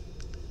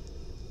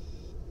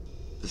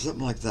 If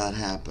something like that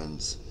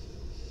happens,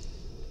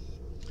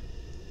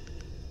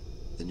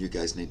 then you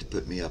guys need to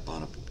put me up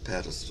on a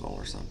pedestal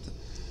or something.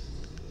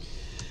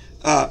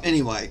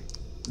 Anyway,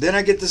 then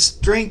I get the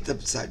strength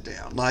upside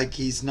down. Like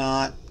he's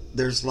not,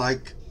 there's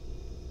like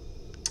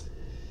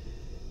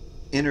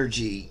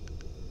energy.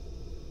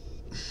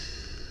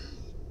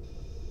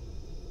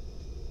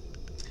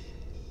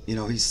 You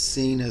know, he's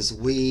seen as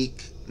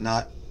weak,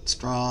 not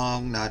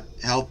strong, not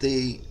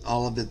healthy.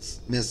 All of it's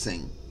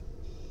missing.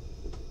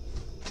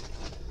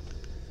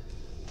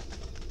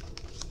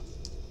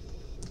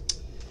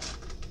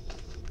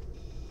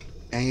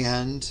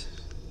 And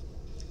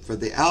for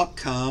the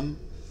outcome,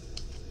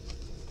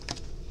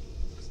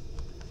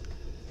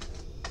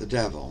 the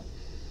devil.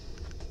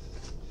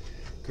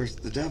 Of course,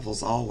 the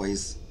devil's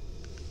always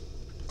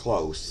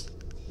close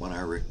when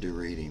I do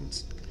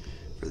readings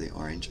for the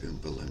Orange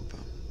Oompa Loompa.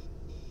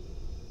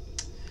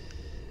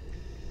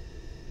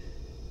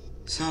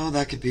 So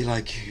that could be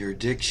like your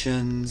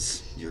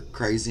addictions, your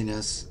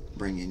craziness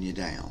bringing you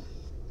down.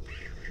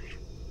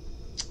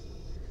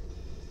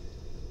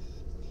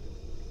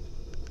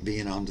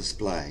 Being on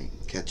display,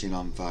 catching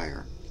on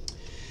fire.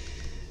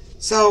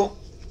 So,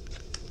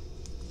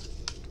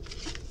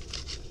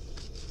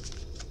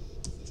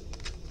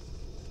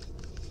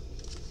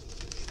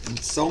 and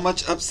so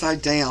much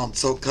upside down.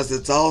 So, because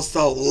it's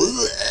also,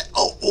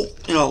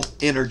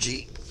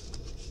 energy.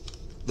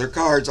 Their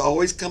cards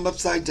always come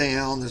upside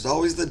down. There's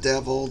always the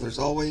devil. There's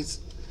always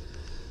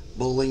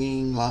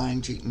bullying,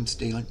 lying, cheating,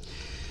 stealing.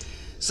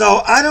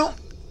 So,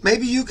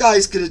 maybe you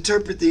guys could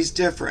interpret these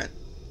different.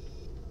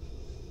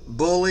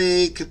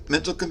 Bully,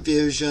 mental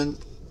confusion,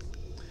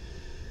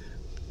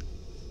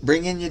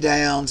 bringing you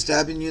down,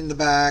 stabbing you in the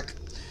back.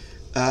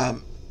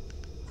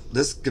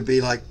 This could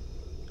be like,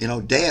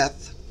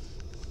 death,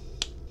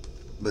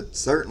 but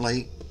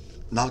certainly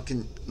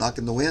knocking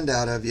the wind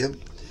out of you.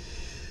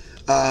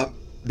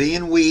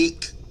 Being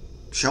weak,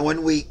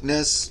 showing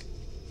weakness,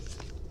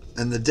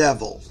 and the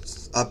devil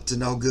up to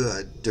no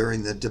good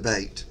during the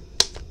debate,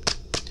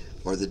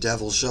 or the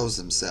devil shows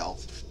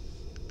himself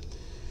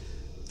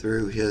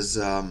through his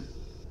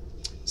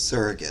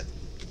surrogate.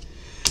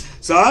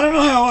 So I don't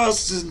know how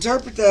else to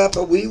interpret that,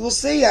 but we will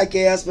see, I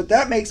guess. But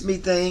that makes me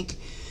think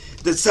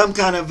that some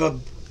kind of a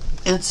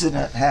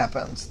incident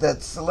happens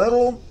that's a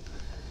little,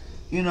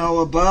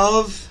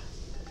 above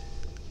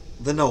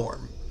the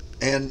norm,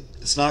 and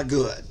it's not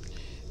good.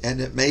 And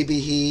that maybe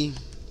he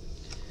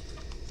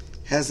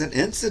has an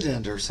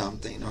incident or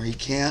something, or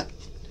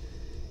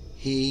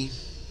he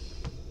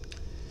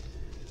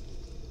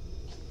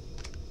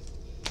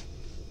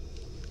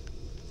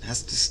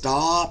has to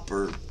stop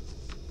or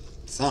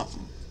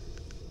something.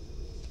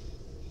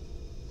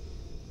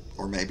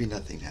 Or maybe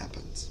nothing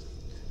happens.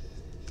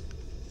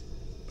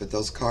 But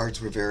those cards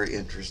were very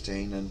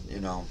interesting, and I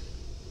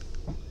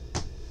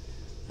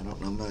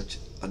don't know much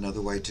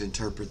another way to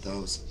interpret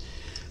those.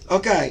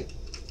 Okay.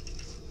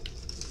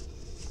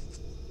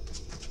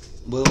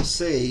 We'll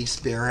see,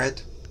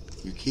 Spirit.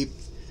 You keep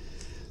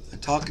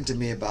talking to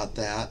me about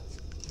that.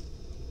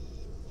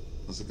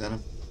 Was it going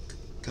to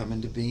come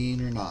into being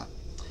or not?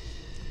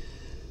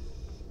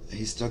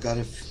 He's still got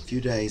a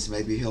few days.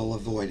 Maybe he'll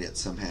avoid it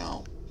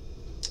somehow.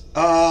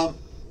 We're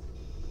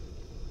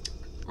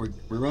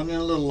running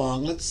a little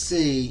long. Let's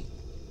see.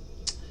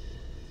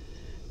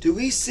 Do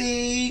we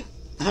see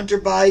Hunter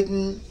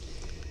Biden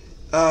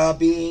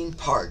being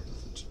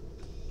pardoned?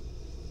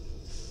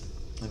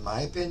 In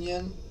my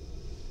opinion,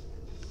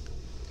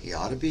 he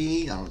ought to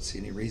be. I don't see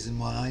any reason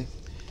why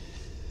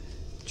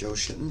Joe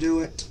shouldn't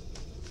do it.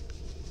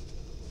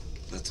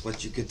 That's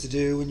what you get to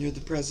do when you're the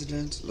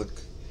president.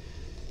 Look,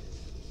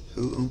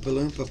 who Oompa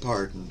Loompa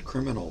pardoned?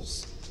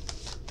 Criminals.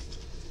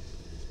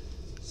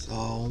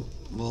 So,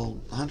 will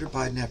Hunter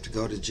Biden have to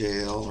go to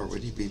jail, or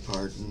would he be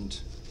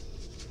pardoned?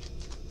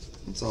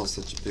 It's all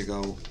such a big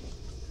old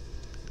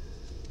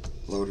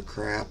load of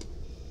crap.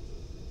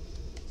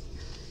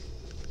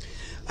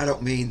 I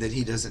don't mean that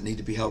he doesn't need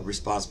to be held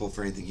responsible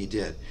for anything he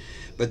did,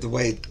 but the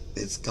way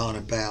it's gone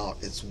about,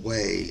 it's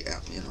way,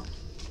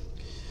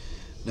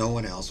 no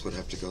one else would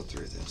have to go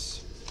through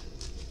this.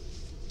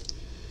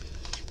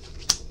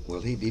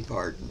 Will he be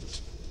pardoned?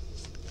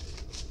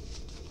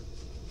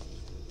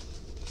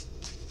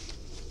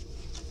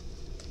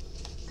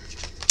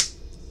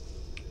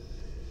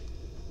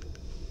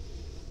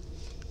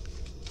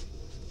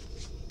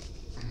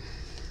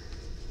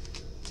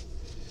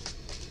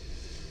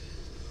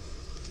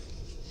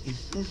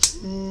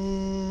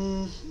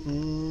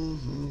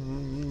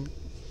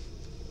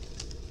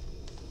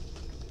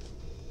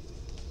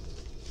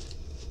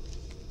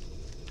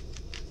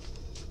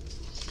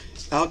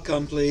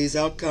 Outcome, please.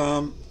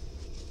 Outcome.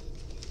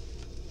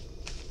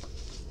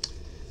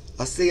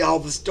 I see all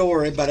the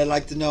story, but I'd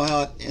like to know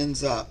how it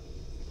ends up.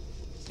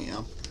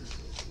 Yeah.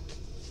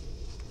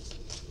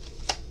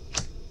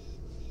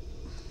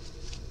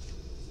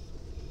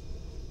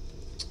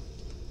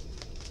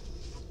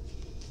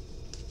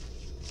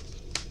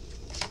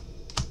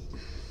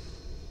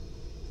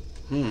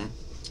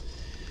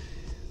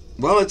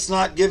 Well, it's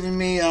not giving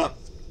me a...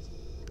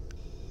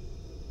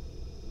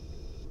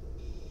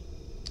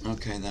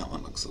 Okay, that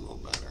one looks a little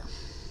better.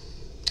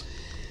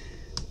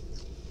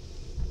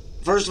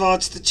 First of all,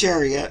 it's the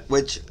Chariot,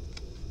 which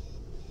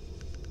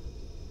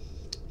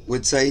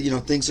would say, you know,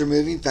 things are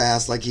moving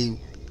fast. Like he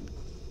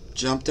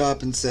jumped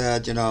up and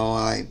said, you know,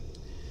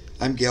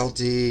 I'm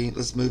guilty.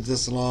 Let's move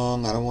this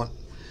along. I don't want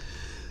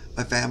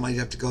my family to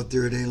have to go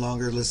through it any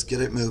longer. Let's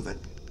get it moving.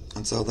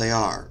 And so they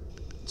are.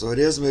 So it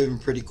is moving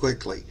pretty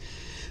quickly.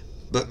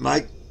 But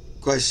my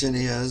question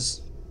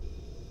is,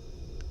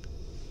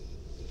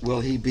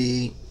 will he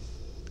be,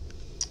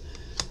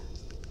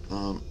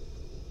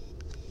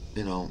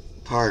 you know,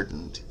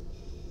 pardoned?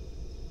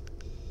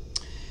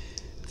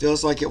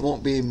 Feels like it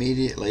won't be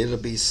immediately. It'll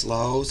be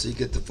slow. So you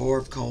get the Four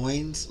of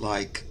Coins.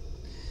 Like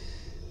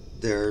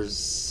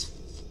there's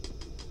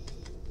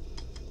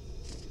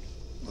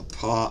a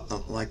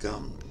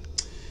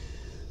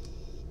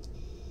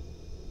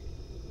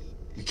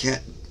you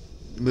can't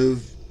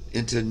move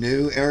into a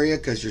new area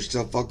because you're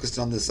still focused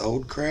on this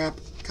old crap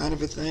kind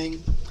of a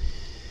thing.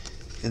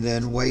 And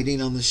then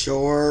waiting on the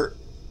shore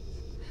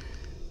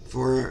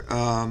for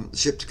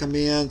ship to come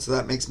in. So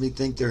that makes me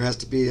think there has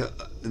to be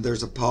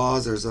there's a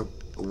pause, there's a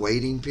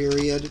waiting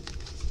period.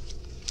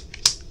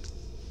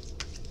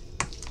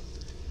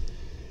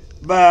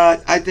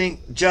 But I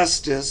think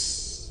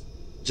justice,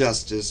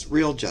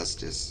 real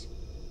justice,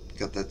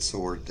 got that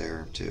sword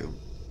there too,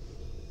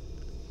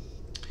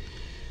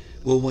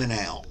 will win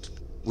out,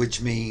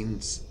 which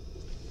means,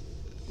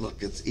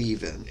 look, it's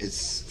even,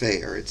 it's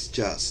fair, it's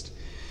just.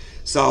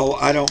 So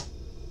I don't,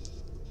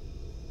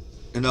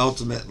 and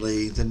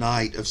ultimately the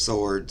Knight of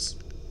Swords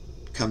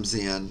comes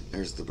in,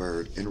 there's the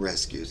bird, and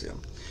rescues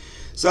him.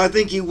 So I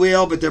think he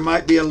will, but there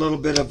might be a little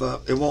bit of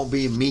a, it won't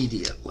be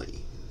immediately.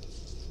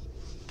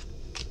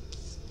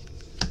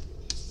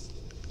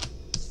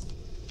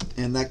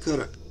 And that could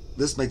have,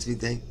 this makes me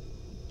think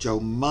Joe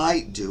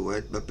might do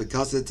it, but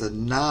because it's a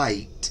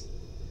knight,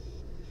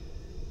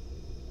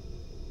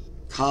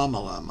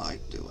 Kamala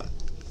might do it.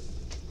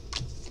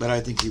 But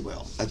I think he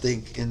will. I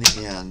think in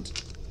the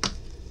end,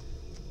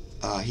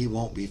 he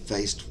won't be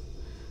faced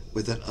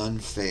with an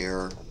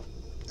unfair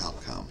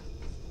outcome.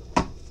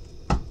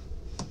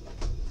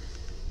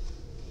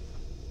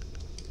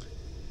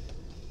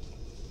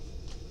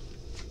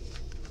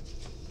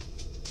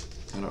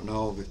 I don't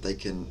know if they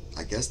can,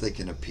 I guess they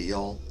can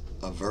appeal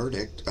a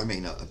verdict. I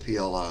mean,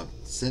 appeal a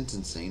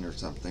sentencing or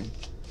something,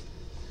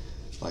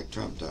 like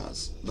Trump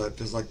does. But it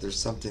feels like there's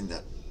something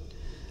that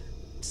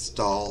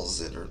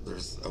stalls it, or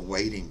there's a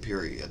waiting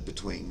period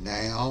between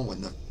now,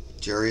 when the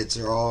chariots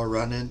are all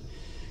running,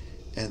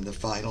 and the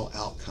final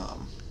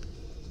outcome.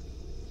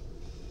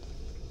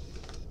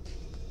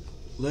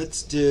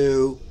 Let's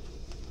do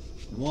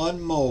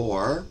one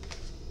more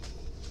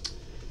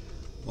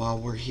while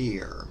we're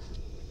here.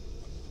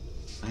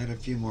 I had a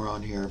few more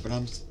on here, but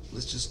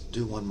let's just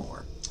do one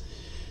more.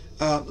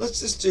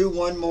 Let's just do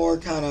one more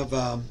kind of,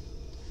 I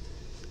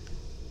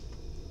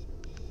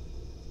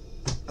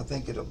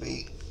think it'll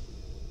be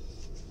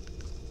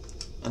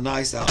a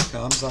nice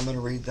outcome, so I'm going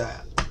to read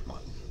that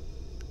one.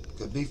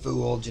 Could be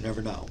fooled, you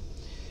never know.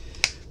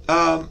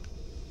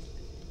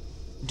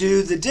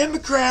 Do the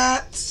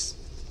Democrats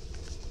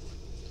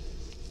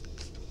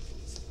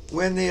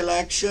win the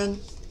election?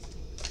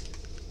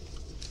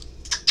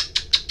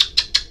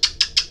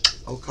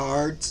 Oh,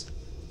 cards.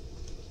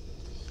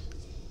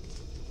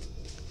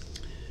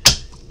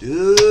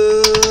 Do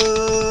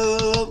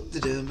the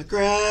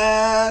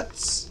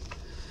Democrats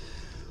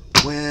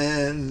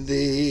win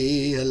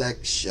the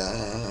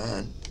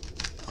election?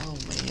 Oh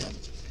man,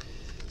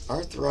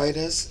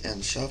 arthritis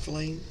and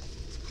shuffling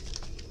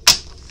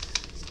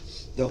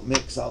don't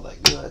mix all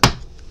that good.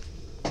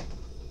 I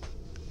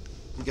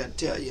gotta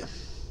tell you.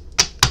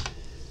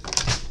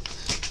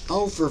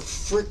 Oh, for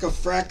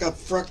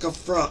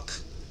fricka-fracka-frucka-fruck.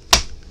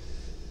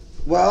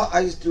 Well,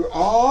 I just threw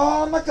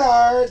all my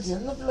cards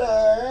in the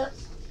floor.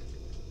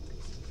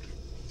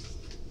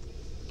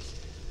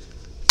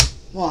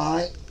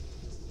 Why?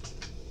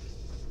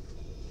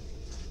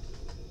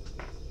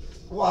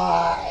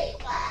 Why?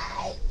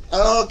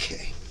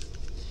 Okay.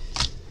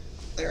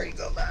 There you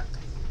go back.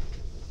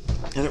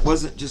 And it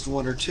wasn't just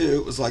one or two,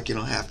 it was like, you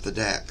know, half the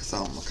deck. So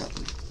I'm looking.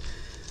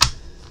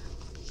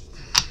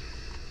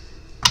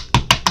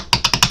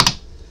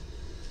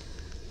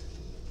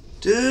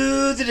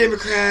 Do the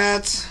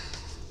Democrats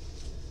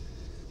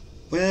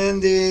win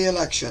the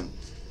election?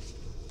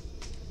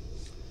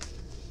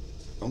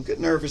 Don't get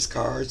nervous,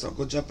 cards. Don't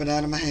go jumping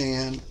out of my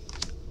hand.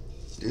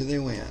 Do they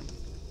win?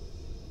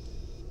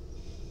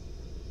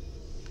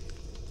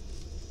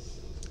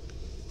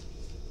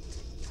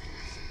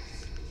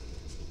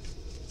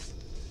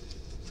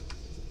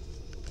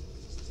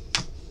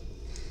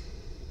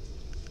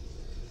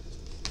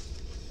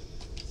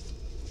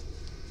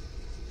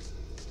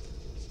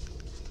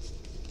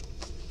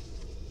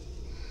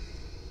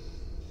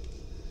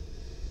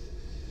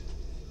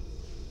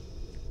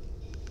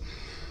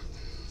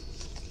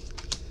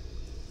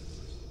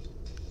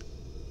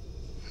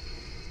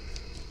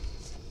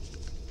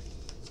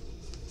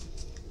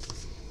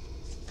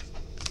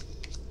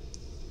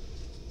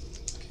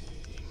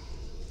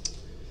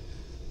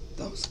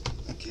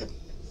 I kept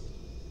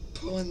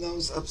pulling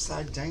those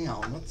upside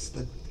down. What's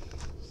the...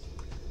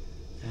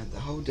 And the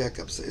whole deck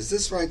upside... Is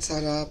this right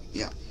side up?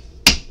 Yeah.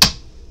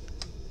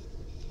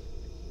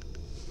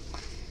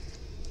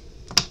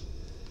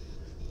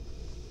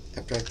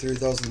 After I threw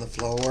those on the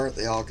floor,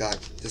 they all got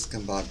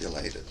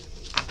discombobulated.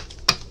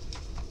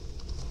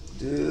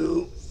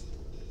 Do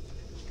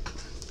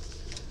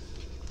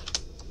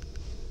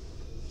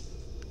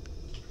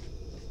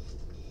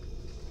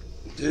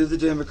the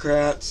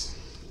Democrats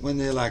win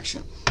the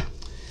election?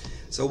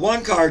 So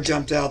one card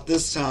jumped out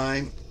this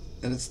time,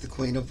 and it's the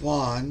Queen of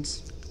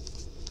Wands.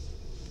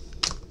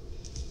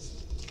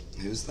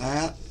 Who's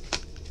that?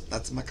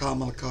 That's my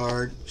Kamala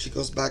card. She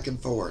goes back and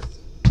forth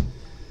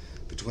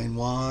between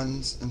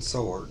Wands and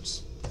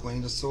Swords.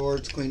 Queen of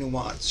Swords, Queen of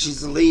Wands.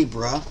 She's a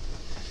Libra,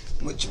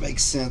 which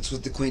makes sense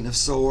with the Queen of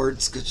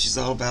Swords because she's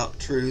all about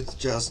truth,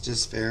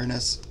 justice,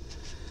 fairness,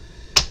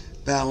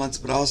 balance,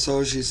 but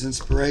also she's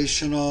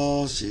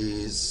inspirational.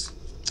 She's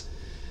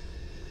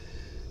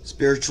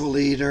spiritual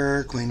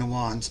leader, Queen of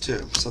Wands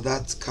too. So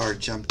that card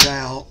jumped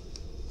out,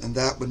 and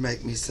that would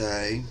make me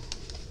say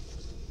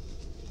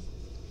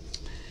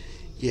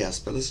yes,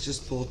 but let's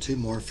just pull two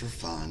more for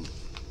fun,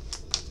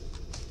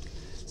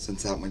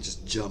 since that one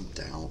just jumped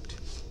out.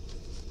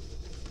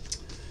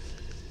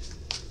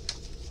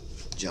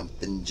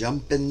 Jumping,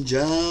 jumping,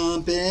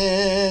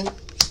 jumping.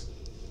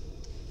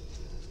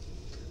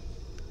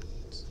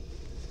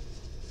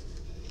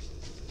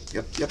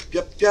 Yep, yep,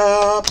 yep,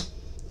 yep.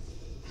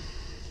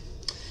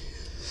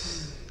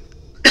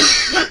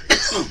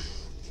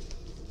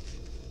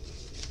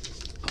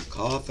 I'm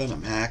coughing,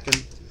 I'm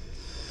hacking.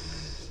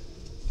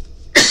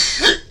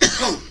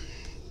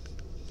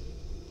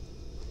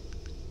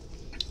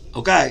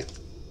 Okay.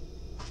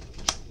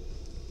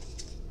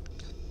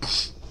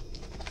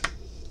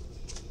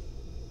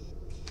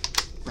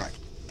 Right.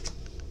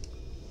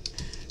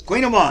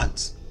 Queen of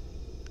Wands.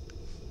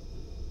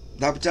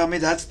 That would tell me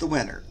that's the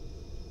winner.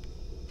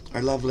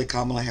 Our lovely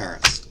Kamala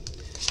Harris.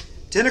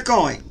 10 of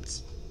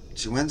coins.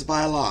 She wins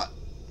by a lot.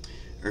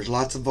 There's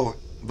lots of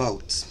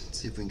votes. Let's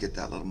see if we can get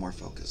that a little more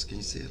focused. Can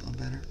you see it a little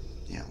better?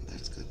 Yeah,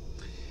 that's good.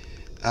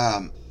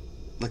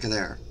 Look at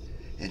there.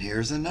 And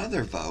here's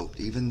another vote,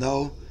 even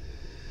though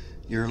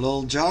your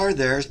little jar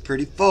there is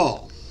pretty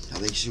full. I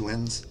think she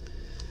wins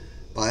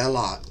by a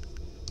lot.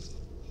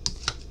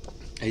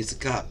 Ace of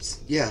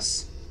Cups.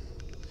 Yes.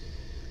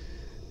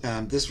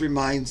 This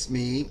reminds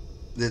me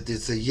that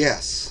it's a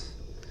yes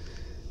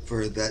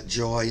for that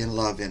joy and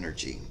love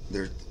energy.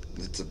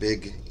 It's a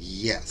big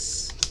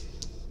yes.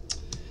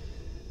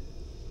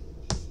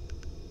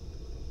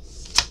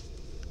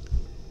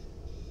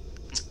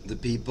 The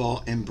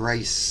people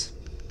embrace.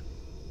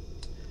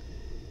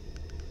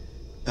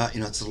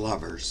 It's the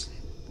lovers.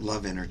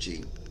 Love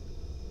energy.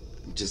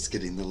 Just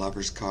getting the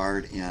lovers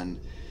card and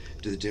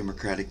do the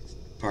Democratic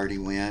Party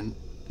win?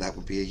 That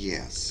would be a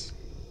yes.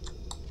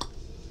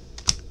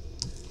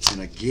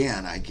 And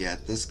again, I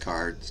get this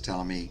card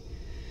telling me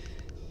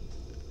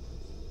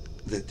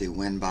that they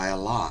win by a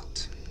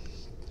lot.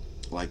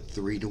 Like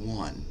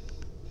 3-1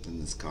 in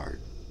this card.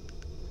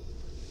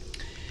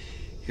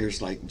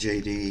 Here's like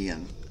BJ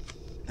and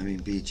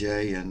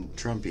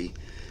Trumpy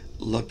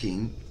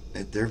looking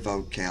at their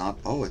vote count.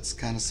 Oh, it's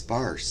kind of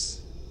sparse.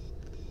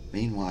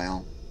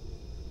 Meanwhile,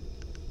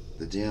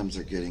 the Dems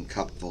are getting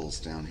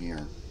cupfuls down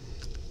here.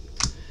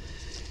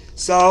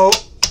 So,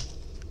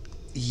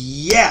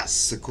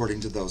 yes,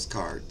 according to those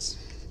cards.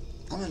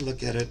 I'm going to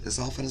look at it as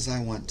often as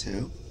I want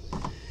to,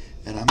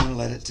 and I'm going to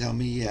let it tell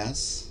me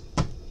yes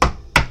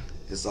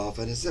as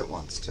often as it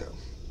wants to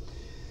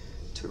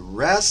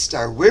rest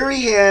our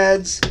weary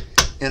heads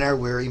and our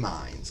weary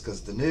minds,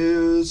 because the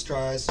news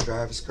tries to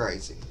drive us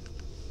crazy.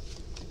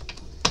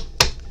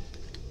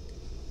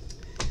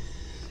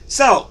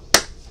 So,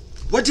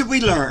 what did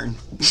we learn?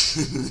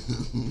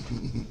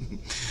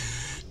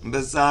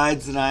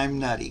 Besides that I'm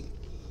nutty.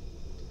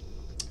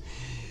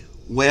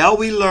 Well,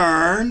 we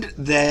learned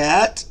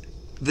that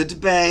the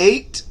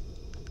debate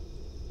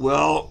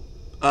will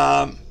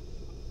come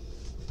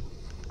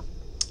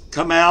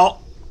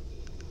out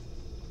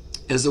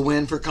is a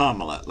win for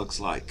Kamala, it looks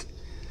like.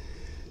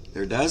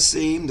 There does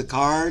seem, the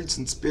cards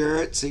and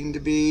spirit seem to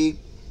be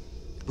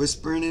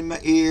whispering in my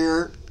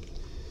ear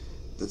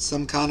that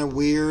some kind of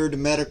weird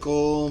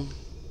medical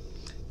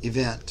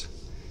event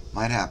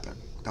might happen.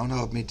 Don't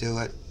hold me to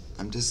it.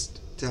 I'm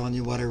just telling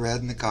you what I read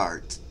in the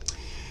cards.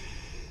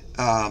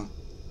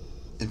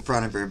 In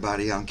front of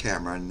everybody on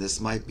camera, and this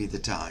might be the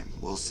time.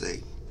 We'll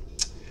see.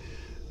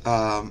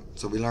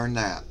 So we learned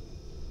that.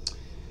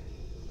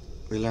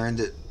 We learned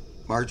that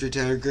Marjorie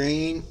Taylor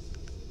Greene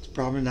is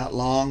probably not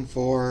long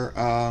for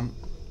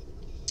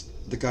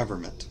the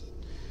government.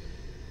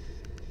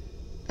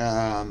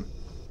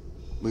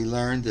 We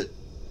learned that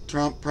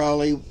Trump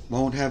probably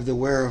won't have the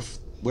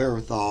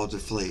wherewithal to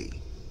flee.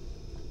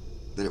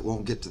 That it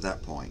won't get to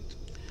that point.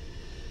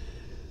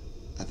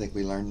 I think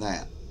we learned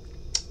that.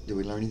 Did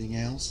we learn anything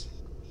else?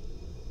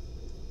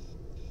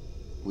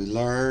 We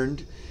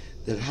learned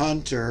that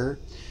Hunter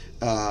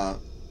might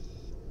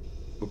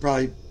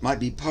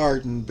be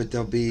pardoned, but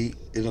it'll be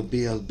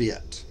a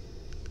bit.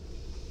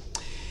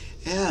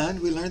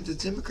 And we learned the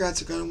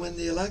Democrats are going to win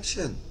the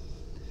election.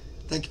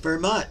 Thank you very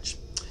much.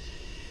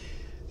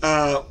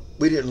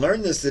 We didn't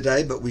learn this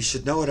today, but we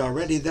should know it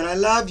already, that I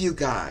love you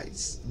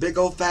guys. Big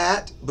old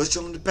fat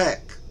bushel and a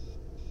peck.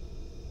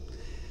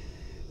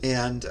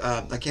 And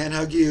I can't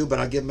hug you, but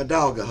I'll give my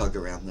dog a hug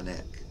around the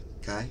neck.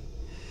 Okay?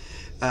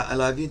 I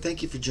love you.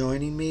 Thank you for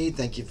joining me.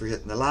 Thank you for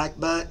hitting the like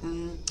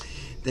button.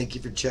 Thank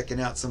you for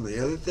checking out some of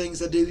the other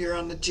things I do here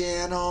on the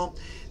channel.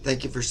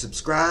 Thank you for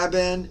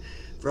subscribing,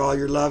 for all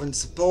your love and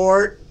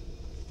support.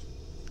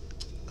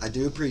 I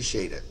do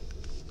appreciate it.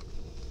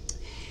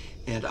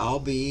 And I'll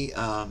be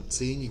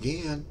seeing you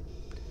again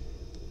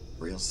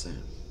real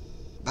soon.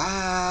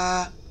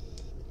 Bye.